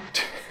turn to.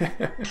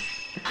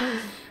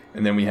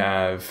 And then we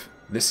have,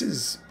 this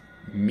is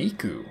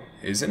Miku,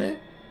 isn't it?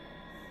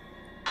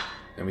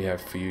 Then we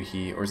have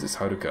Fuyuhi, or is this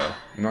Haruka?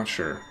 I'm not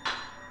sure.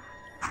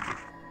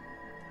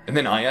 And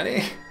then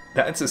Ayane,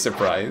 that's a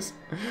surprise.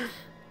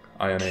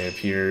 Ayane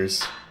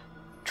appears,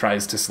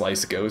 tries to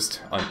slice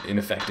Ghost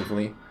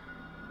ineffectively.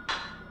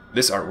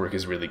 This artwork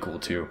is really cool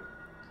too.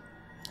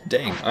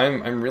 Dang,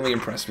 I'm really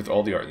impressed with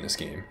all the art in this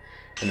game.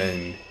 And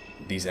then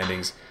these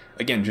endings.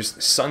 Again,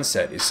 just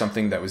Sunset is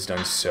something that was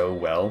done so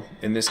well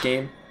in this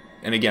game.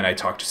 And again, I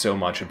talked so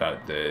much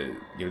about the,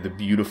 you know, the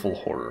beautiful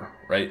horror,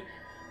 right?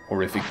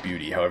 Horrific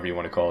beauty, however you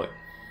want to call it.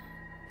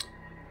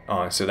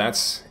 So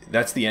that's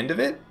the end of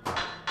it.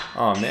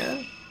 Oh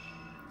man.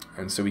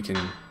 And so we can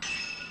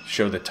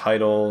show the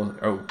title,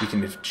 or we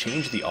can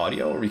change the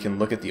audio, or we can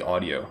look at the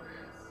audio.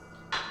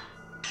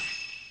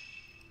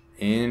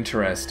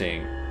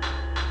 Interesting.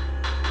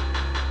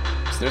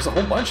 So there's a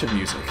whole bunch of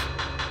music,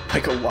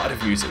 like a lot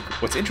of music.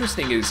 What's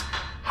interesting is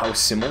how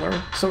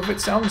similar some of it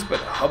sounds, but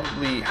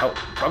probably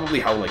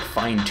how like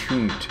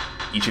fine-tuned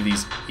each of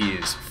these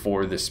is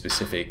for the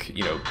specific,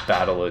 you know,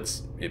 battle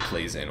it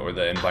plays in, or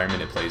the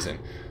environment it plays in.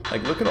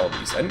 Like, look at all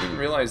these. I didn't even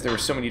realize there were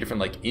so many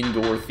different like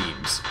indoor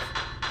themes,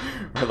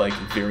 or like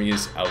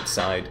various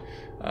outside,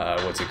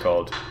 what's it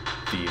called,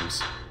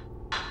 themes.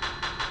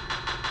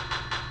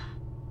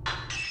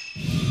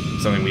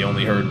 Something we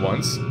only heard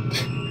once.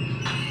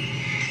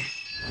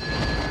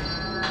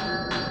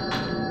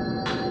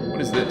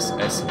 What is this?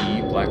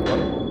 SE Black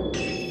Water?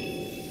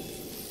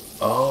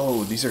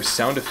 Oh, these are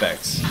sound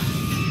effects.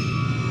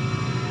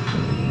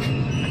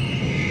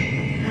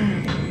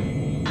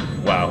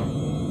 Wow.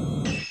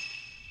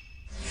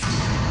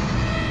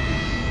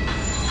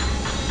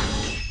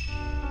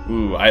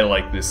 Ooh, I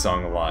like this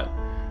song a lot.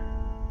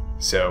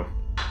 So,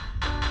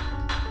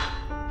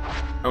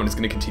 oh, and it's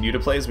going to continue to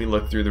play as we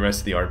look through the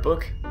rest of the art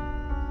book.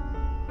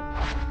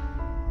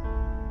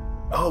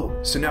 Oh,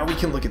 so now we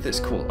can look at this.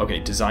 Cool. Okay,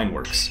 design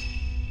works.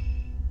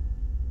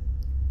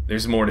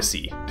 There's more to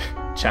see.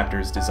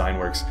 Chapters, design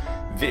works.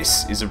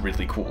 This is a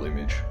really cool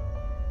image.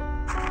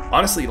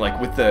 Honestly, like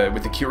with the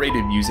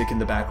curated music in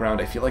the background,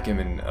 I feel like I'm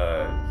in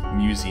a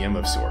museum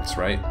of sorts,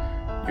 right?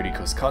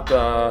 Yuriko's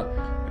kata,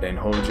 Ren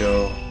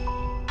Hojo,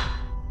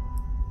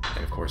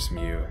 and of course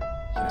Miu,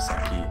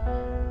 Hinasaki,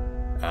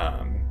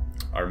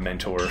 our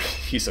mentor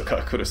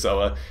Hisoka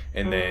Kurosawa,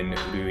 and then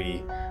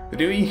Rui.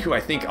 Rui, who I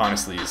think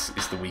honestly is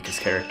the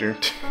weakest character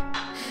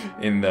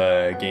in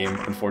the game,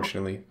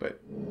 unfortunately.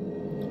 But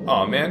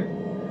aw, man,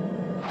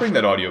 bring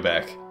that audio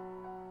back,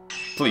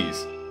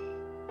 please.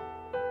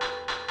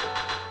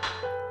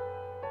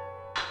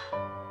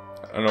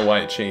 I don't know why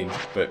it changed,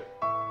 but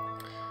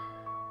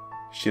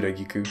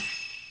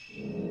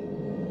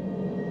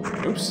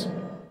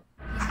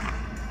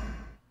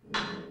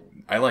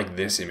I like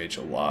this image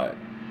a lot.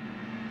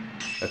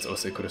 That's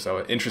Ose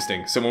Kurosawa.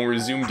 Interesting. So when we're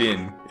zoomed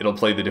in, it'll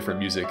play the different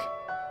music.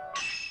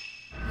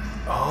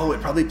 Oh,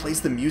 it probably plays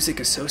the music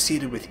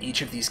associated with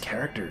each of these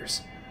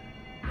characters.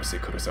 Ose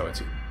Kurosawa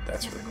too.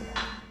 That's really cool.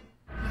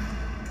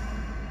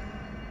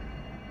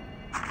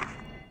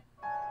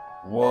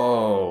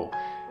 Whoa.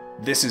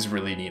 This is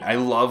really neat. I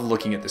love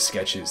looking at the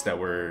sketches that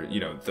were, you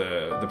know,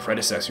 the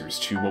predecessors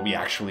to what we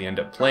actually end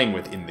up playing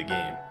with in the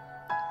game.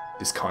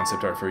 This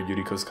concept art for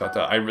Yuriko's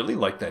kata, I really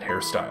like that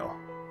hairstyle.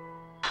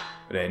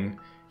 But then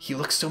he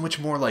looks so much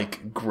more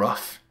like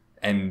gruff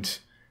and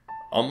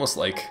almost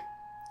like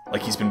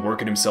he's been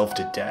working himself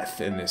to death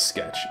in this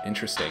sketch.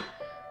 Interesting.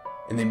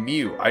 And then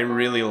Miu, I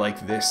really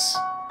like this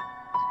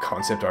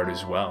concept art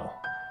as well.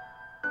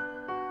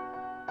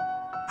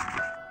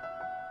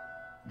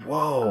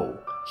 Whoa,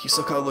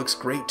 Hisoka looks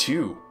great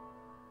too.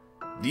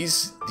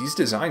 These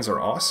designs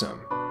are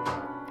awesome.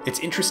 It's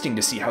interesting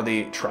to see how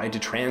they tried to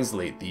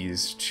translate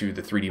these to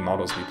the 3D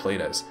models we played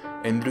as.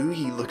 And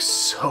Rui looks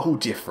so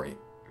different.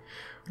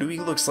 Rui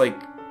looks like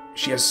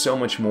she has so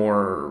much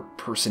more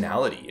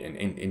personality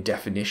and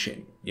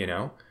definition, you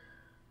know?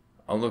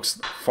 Looks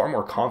far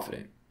more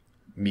confident.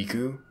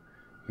 Miku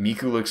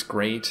looks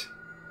great.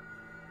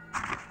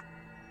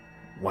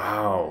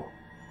 Wow.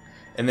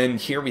 And then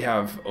here we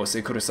have Ose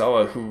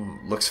Kurosawa, who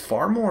looks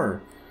far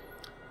more,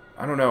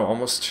 I don't know,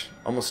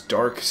 almost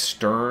dark,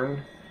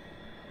 stern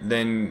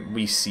than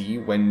we see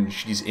when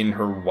she's in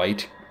her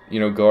white, you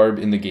know, garb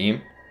in the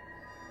game.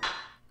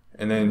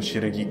 And then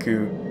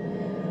Shiragiku.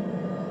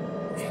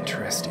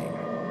 Interesting.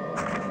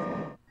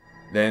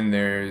 Then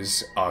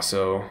there's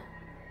Aso.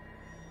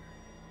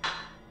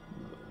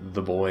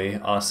 The boy,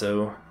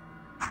 Aso.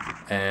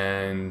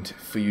 And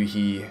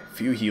Fuyuhi.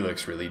 Fuyuhi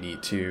looks really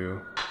neat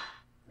too.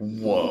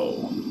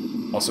 Whoa.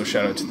 Also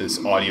shout out to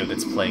this audio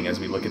that's playing as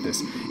we look at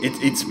this.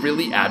 It's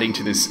really adding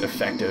to this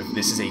effect of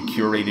this is a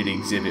curated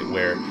exhibit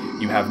where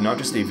you have not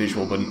just a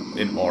visual but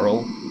an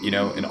oral, you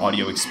know, an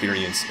audio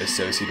experience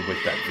associated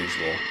with that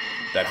visual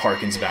that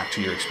harkens back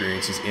to your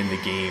experiences in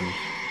the game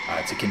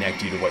to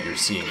connect you to what you're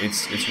seeing.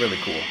 It's really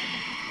cool.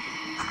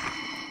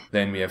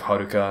 Then we have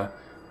Haruka.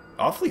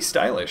 Awfully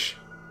stylish.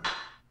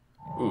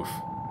 Oof.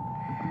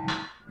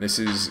 This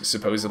is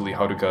supposedly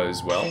Haruka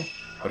as well.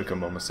 Haruka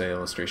Momose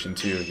illustration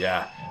too.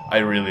 Yeah, I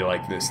really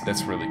like this.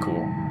 That's really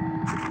cool.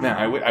 Man,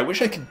 I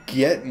wish I could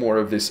get more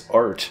of this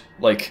art,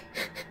 like,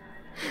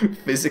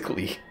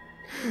 physically,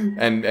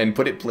 and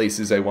put it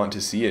places I want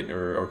to see it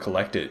or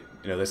collect it.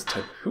 You know, this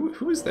type.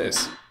 Who is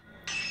this?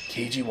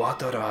 Keiji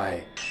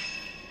Watarai.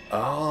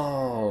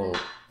 Oh,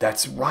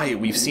 that's right.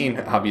 We've seen,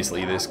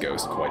 obviously, this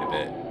ghost quite a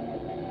bit.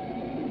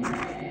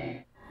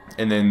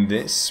 And then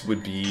this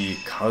would be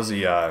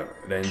Kazuya,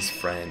 Ren's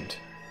friend.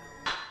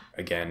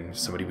 Again,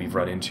 somebody we've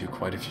run into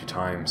quite a few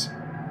times.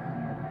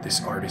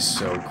 This art is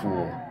so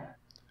cool.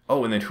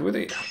 Oh, and then who are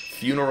they?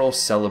 Funeral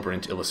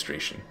Celebrant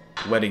illustration.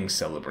 Wedding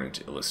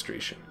Celebrant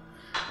illustration.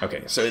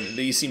 Okay, so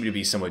these seem to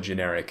be somewhat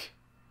generic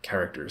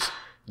characters.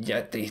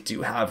 Yet they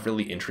do have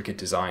really intricate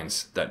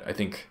designs that I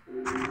think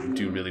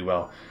do really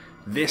well.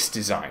 This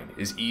design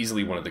is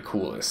easily one of the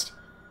coolest.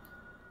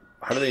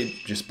 How do they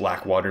just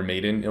Black Water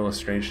Maiden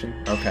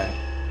illustration? Okay.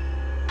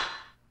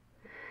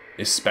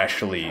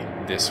 Especially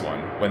this one,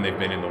 when they've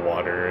been in the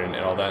water and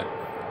all that.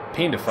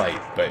 Pain to fight,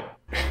 but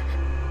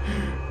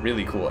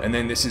really cool. And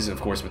then this is,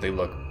 of course, what they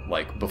look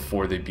like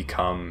before they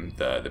become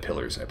the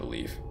pillars, I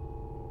believe.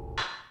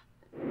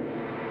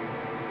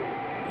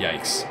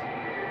 Yikes.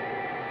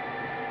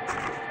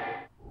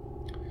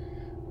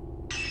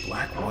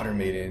 Black Water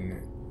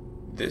Maiden.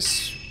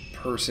 This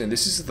person,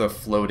 this is the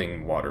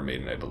floating Water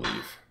Maiden, I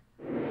believe.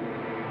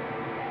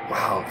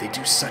 Wow, they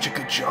do such a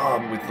good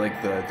job with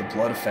like the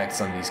blood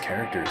effects on these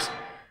characters.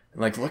 And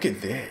like, look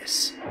at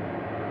this.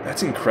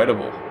 That's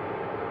incredible.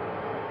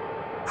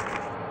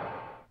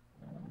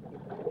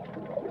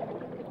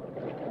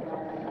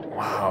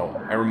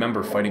 Wow, I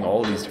remember fighting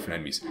all of these different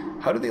enemies.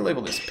 How do they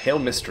label this? Pale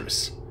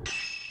Mistress.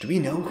 Do we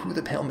know who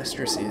the Pale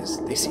Mistress is?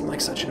 They seem like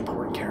such an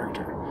important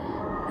character.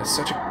 That's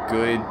such a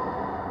good...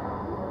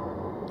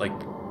 like,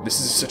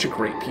 this is such a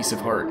great piece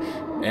of art.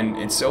 And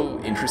it's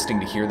so interesting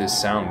to hear this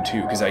sound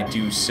too, because I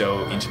do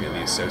so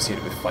intimately associate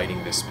it with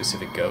fighting this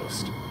specific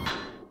ghost.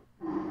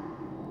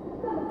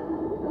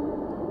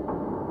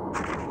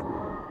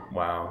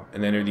 Wow.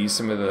 And then are these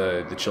some of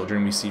the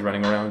children we see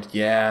running around?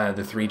 Yeah,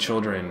 the 3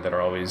 children that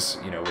are always,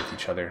 you know, with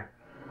each other.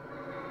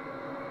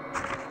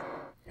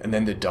 And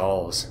then the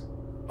dolls.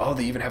 Oh,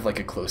 they even have like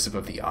a close-up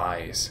of the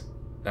eyes.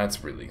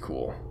 That's really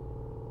cool.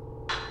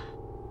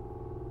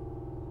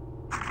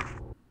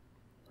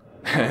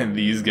 And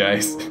these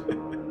guys.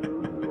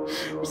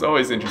 It's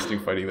always interesting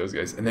fighting those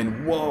guys. And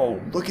then,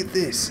 whoa, look at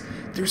this.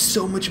 There's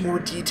so much more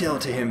detail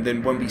to him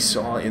than when we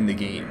saw in the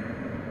game.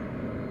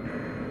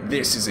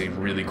 This is a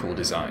really cool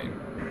design.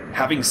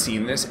 Having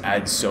seen this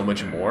adds so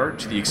much more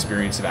to the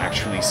experience of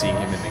actually seeing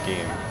him in the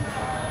game.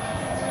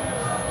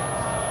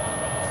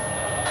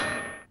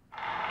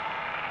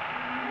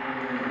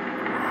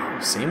 Wow,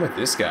 same with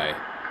this guy,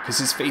 because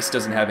his face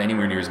doesn't have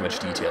anywhere near as much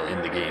detail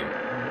in the game.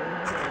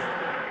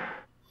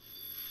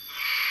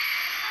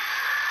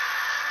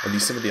 Are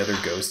these some of the other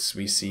ghosts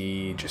we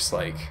see just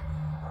like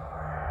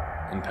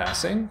in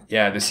passing?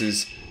 Yeah, this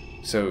is...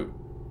 So,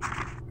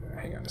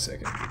 hang on a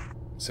second.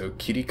 So,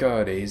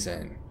 Kirika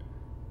Reizen.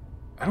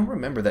 I don't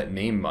remember that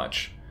name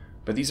much,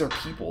 but these are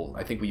people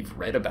I think we've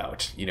read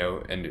about, you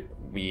know, and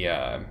we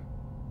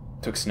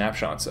took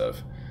snapshots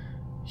of.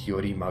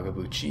 Hiyori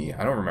Magabuchi?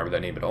 I don't remember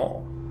that name at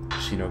all.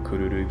 Shino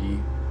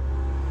Kururugi.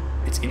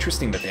 It's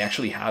interesting that they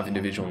actually have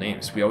individual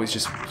names. We always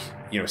just,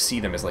 you know,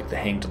 see them as like the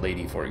Hanged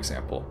Lady, for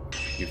example.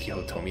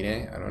 Yukiho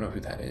Tomine? I don't know who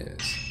that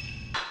is.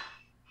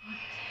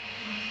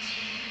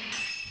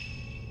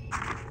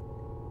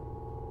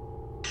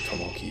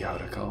 Tomoki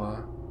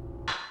Harakawa.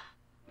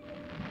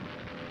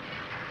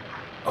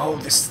 Oh,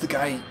 this is the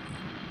guy,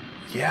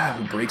 yeah,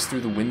 who breaks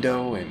through the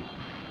window and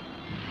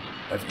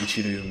of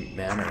Ichiru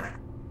Manor.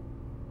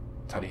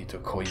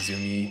 Tarihito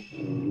Koizumi.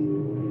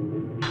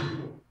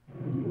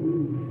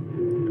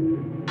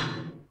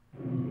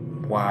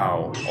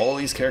 Wow, all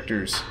these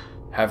characters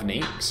have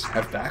names,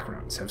 have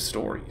backgrounds, have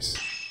stories.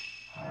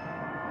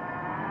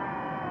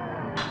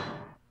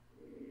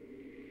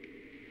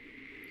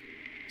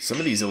 Some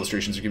of these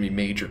illustrations are giving me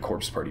major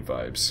Corpse Party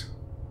vibes.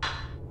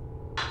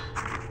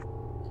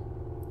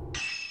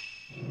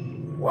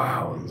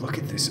 Wow, look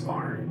at this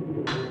art.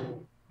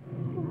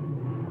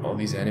 All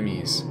these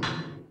enemies.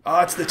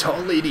 Ah, it's the tall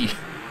lady!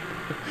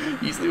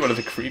 Easily one of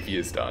the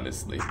creepiest,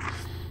 honestly.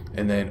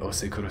 And then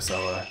Ose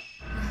Kurosawa.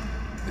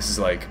 This is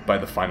like by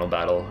the final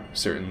battle,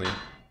 certainly.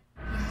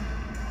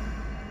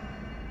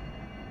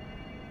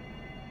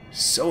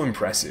 So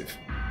impressive.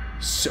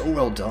 So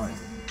well done.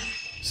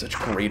 Such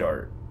great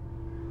art.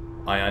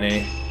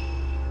 Ayane.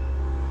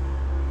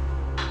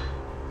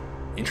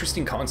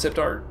 Interesting concept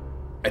art.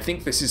 I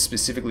think this is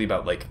specifically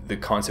about like the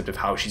concept of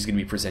how she's going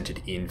to be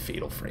presented in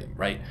Fatal Frame,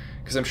 right?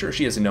 Because I'm sure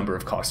she has a number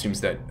of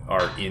costumes that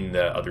are in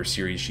the other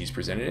series she's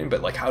presented in,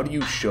 but like how do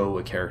you show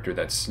a character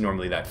that's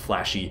normally that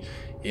flashy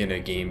in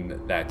a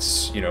game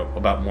that's, you know,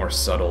 about more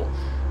subtle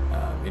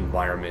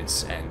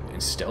environments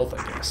and stealth,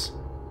 I guess.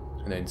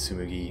 And then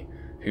Tsumugi,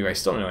 who I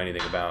still don't know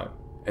anything about.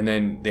 And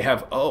then they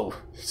have, oh,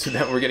 so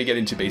now we're going to get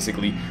into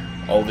basically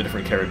all the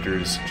different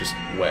characters just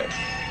wet.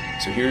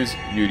 So here's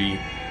Yuri,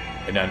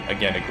 and then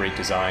again, a great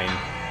design.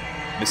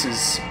 This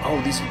is,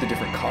 oh, these are the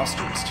different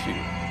costumes too.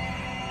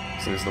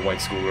 So there's the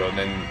white schoolgirl, and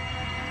then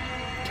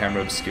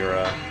Camera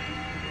Obscura.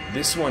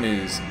 This one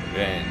is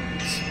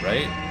Ven's,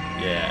 right?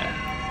 Yeah.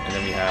 And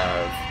then we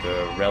have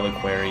the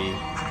Reliquary.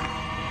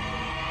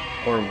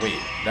 Or wait,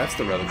 that's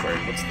the Reliquary.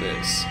 What's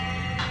this?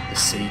 The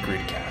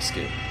Sacred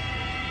Casket.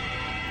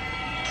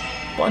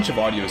 Bunch of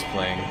audio is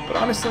playing, but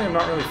honestly, I'm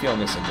not really feeling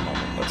this at the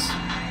moment.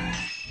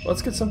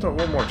 Let's get something a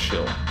little more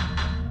chill.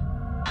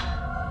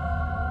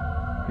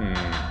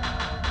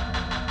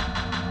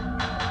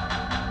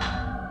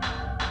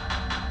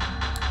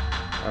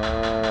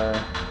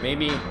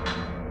 Maybe.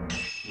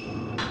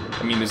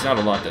 I mean, there's not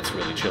a lot that's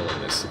really chill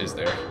in this, is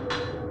there?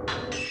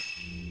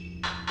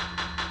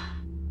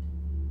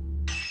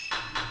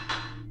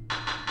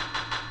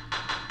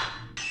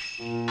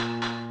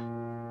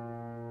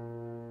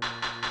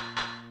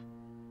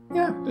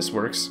 Yeah, this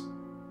works.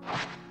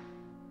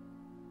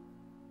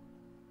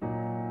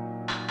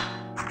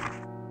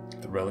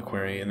 The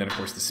Reliquary, and then of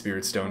course the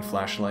Spirit Stone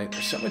flashlight.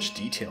 There's so much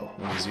detail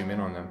when we zoom in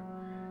on them.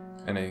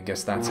 And I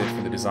guess that's it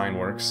for the design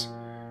works.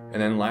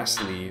 And then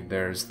lastly,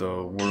 there's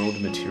the world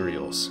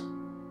materials.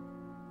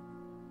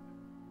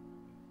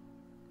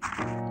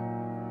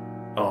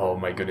 Oh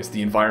my goodness,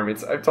 the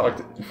environments. I've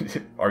talked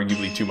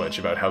arguably too much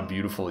about how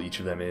beautiful each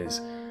of them is.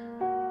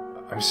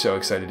 I'm so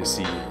excited to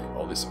see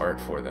all this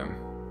art for them.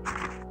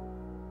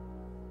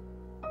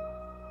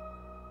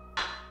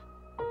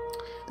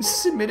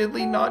 This is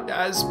admittedly not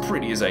as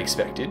pretty as I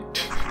expected.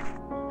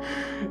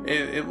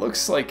 It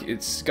looks like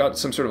it's got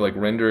some sort of like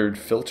rendered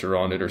filter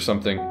on it or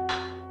something.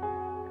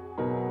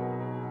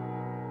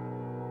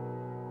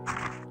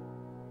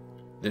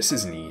 This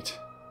is neat.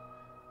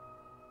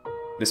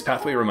 This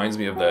pathway reminds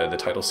me of the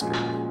title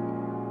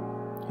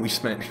screen. We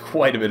spent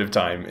quite a bit of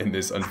time in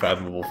this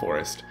unfathomable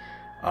forest.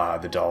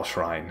 The doll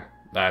shrine.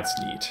 That's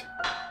neat.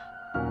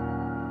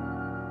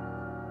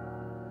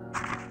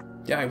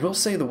 Yeah, I will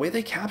say the way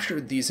they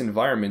captured these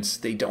environments,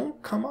 they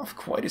don't come off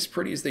quite as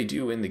pretty as they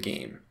do in the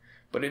game.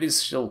 But it is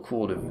still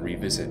cool to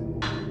revisit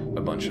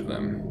a bunch of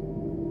them.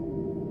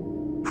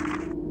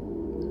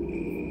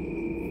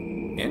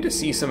 And to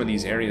see some of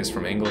these areas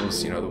from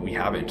angles, you know, that we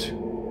haven't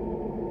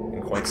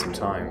in quite some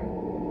time.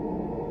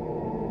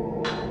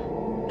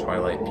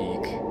 Twilight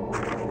Peak.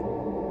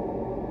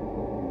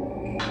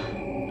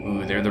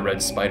 Ooh, they're the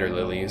red spider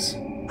lilies.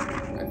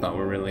 I thought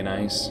were really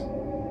nice.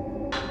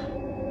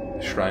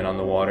 Shrine on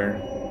the water.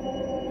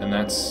 And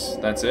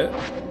that's it?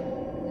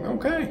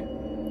 Okay.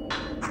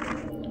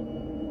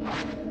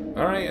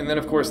 Alright, and then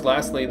of course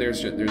lastly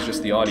there's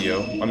just the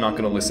audio. I'm not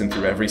going to listen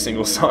through every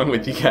single song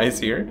with you guys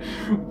here,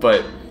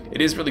 but it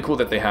is really cool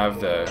that they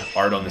have the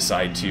art on the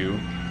side too.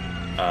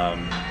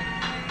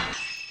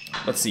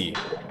 Let's see.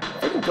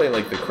 If I can play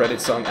like the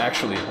credit song,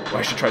 actually,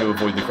 I should try to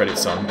avoid the credit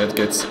song. That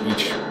gets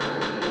each...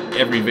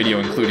 every video,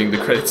 including the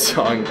credit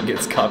song,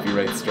 gets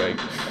copyright strike.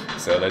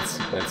 So that's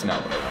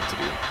not what I want to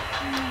do.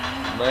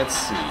 Let's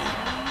see.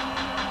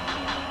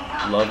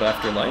 Love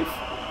After Life?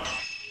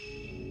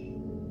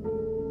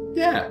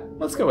 Yeah,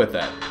 let's go with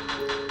that.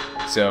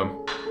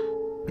 So,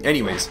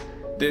 anyways,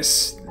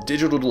 this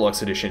Digital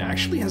Deluxe Edition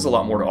actually has a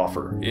lot more to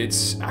offer.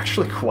 It's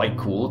actually quite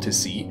cool to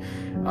see,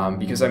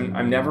 because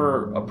I'm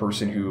never a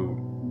person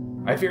who...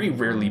 I very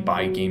rarely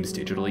buy games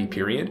digitally,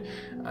 period.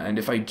 And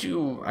if I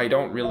do, I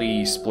don't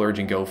really splurge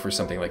and go for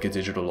something like a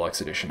Digital Deluxe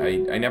Edition.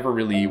 I never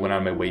really went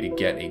on my way to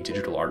get a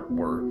digital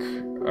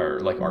artwork or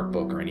like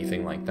artbook or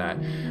anything like that.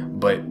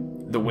 But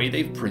the way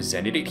they've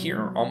presented it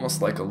here,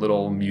 almost like a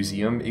little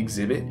museum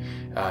exhibit,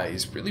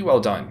 is really well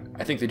done.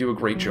 I think they do a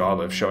great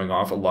job of showing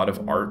off a lot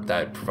of art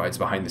that provides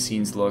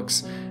behind-the-scenes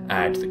looks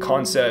at the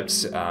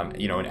concepts,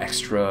 you know, an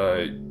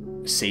extra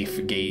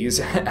safe gaze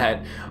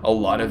at a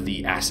lot of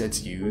the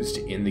assets used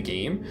in the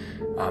game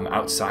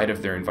outside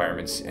of their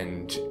environments,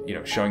 and you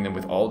know, showing them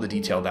with all the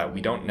detail that we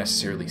don't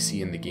necessarily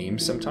see in the game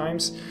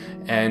sometimes.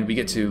 And we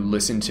get to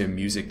listen to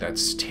music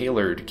that's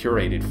tailored,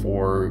 curated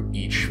for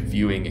each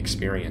viewing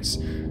experience.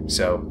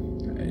 So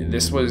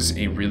this was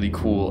a really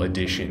cool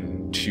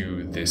addition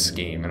to this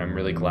game, and I'm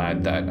really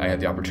glad that I had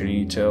the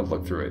opportunity to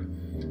look through it.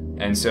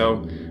 And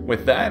so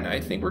with that,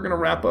 I think we're going to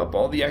wrap up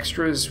all the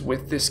extras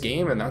with this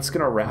game, and that's going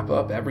to wrap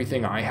up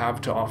everything I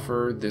have to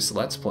offer this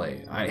Let's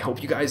Play. I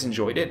hope you guys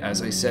enjoyed it,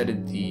 as I said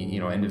at the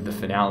end of the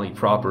finale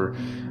proper.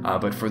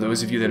 But for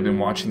those of you that have been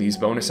watching these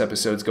bonus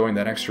episodes, going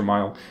that extra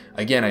mile,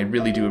 again, I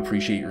really do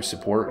appreciate your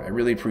support. I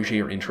really appreciate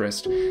your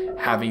interest.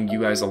 Having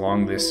you guys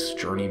along this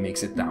journey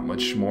makes it that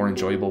much more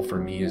enjoyable for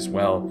me as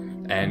well.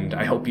 And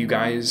I hope you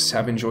guys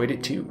have enjoyed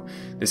it too.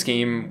 This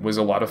game was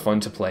a lot of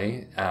fun to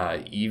play,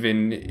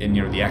 even in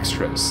the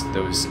extras.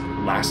 Those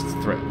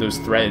those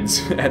threads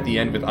at the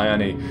end with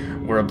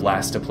Ayane were a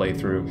blast to play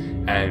through,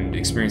 and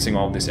experiencing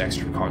all of this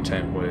extra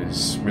content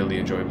was really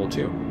enjoyable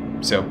too.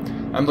 So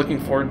I'm looking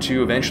forward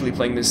to eventually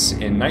playing this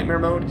in Nightmare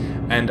mode,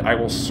 and I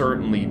will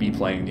certainly be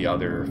playing the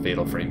other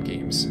Fatal Frame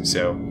games.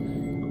 So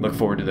look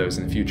forward to those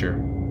in the future.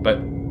 But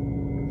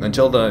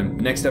until the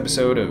next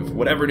episode of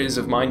whatever it is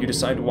of mine you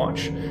decide to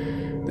watch,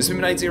 this has been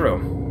Midnight Zero,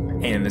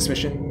 and this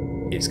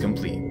mission is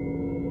complete.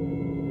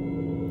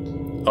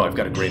 Oh, I've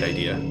got a great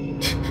idea.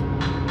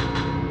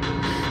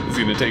 This is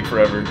gonna take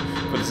forever,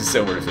 but this is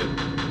so worth it.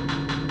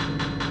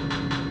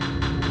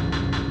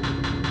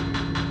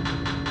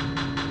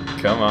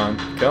 Come on,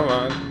 come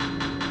on.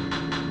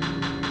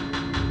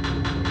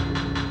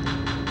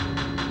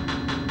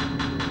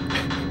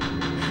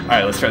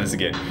 Alright, let's try this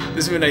again.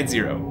 This is Midnight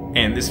Zero,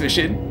 and this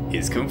mission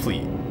is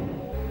complete.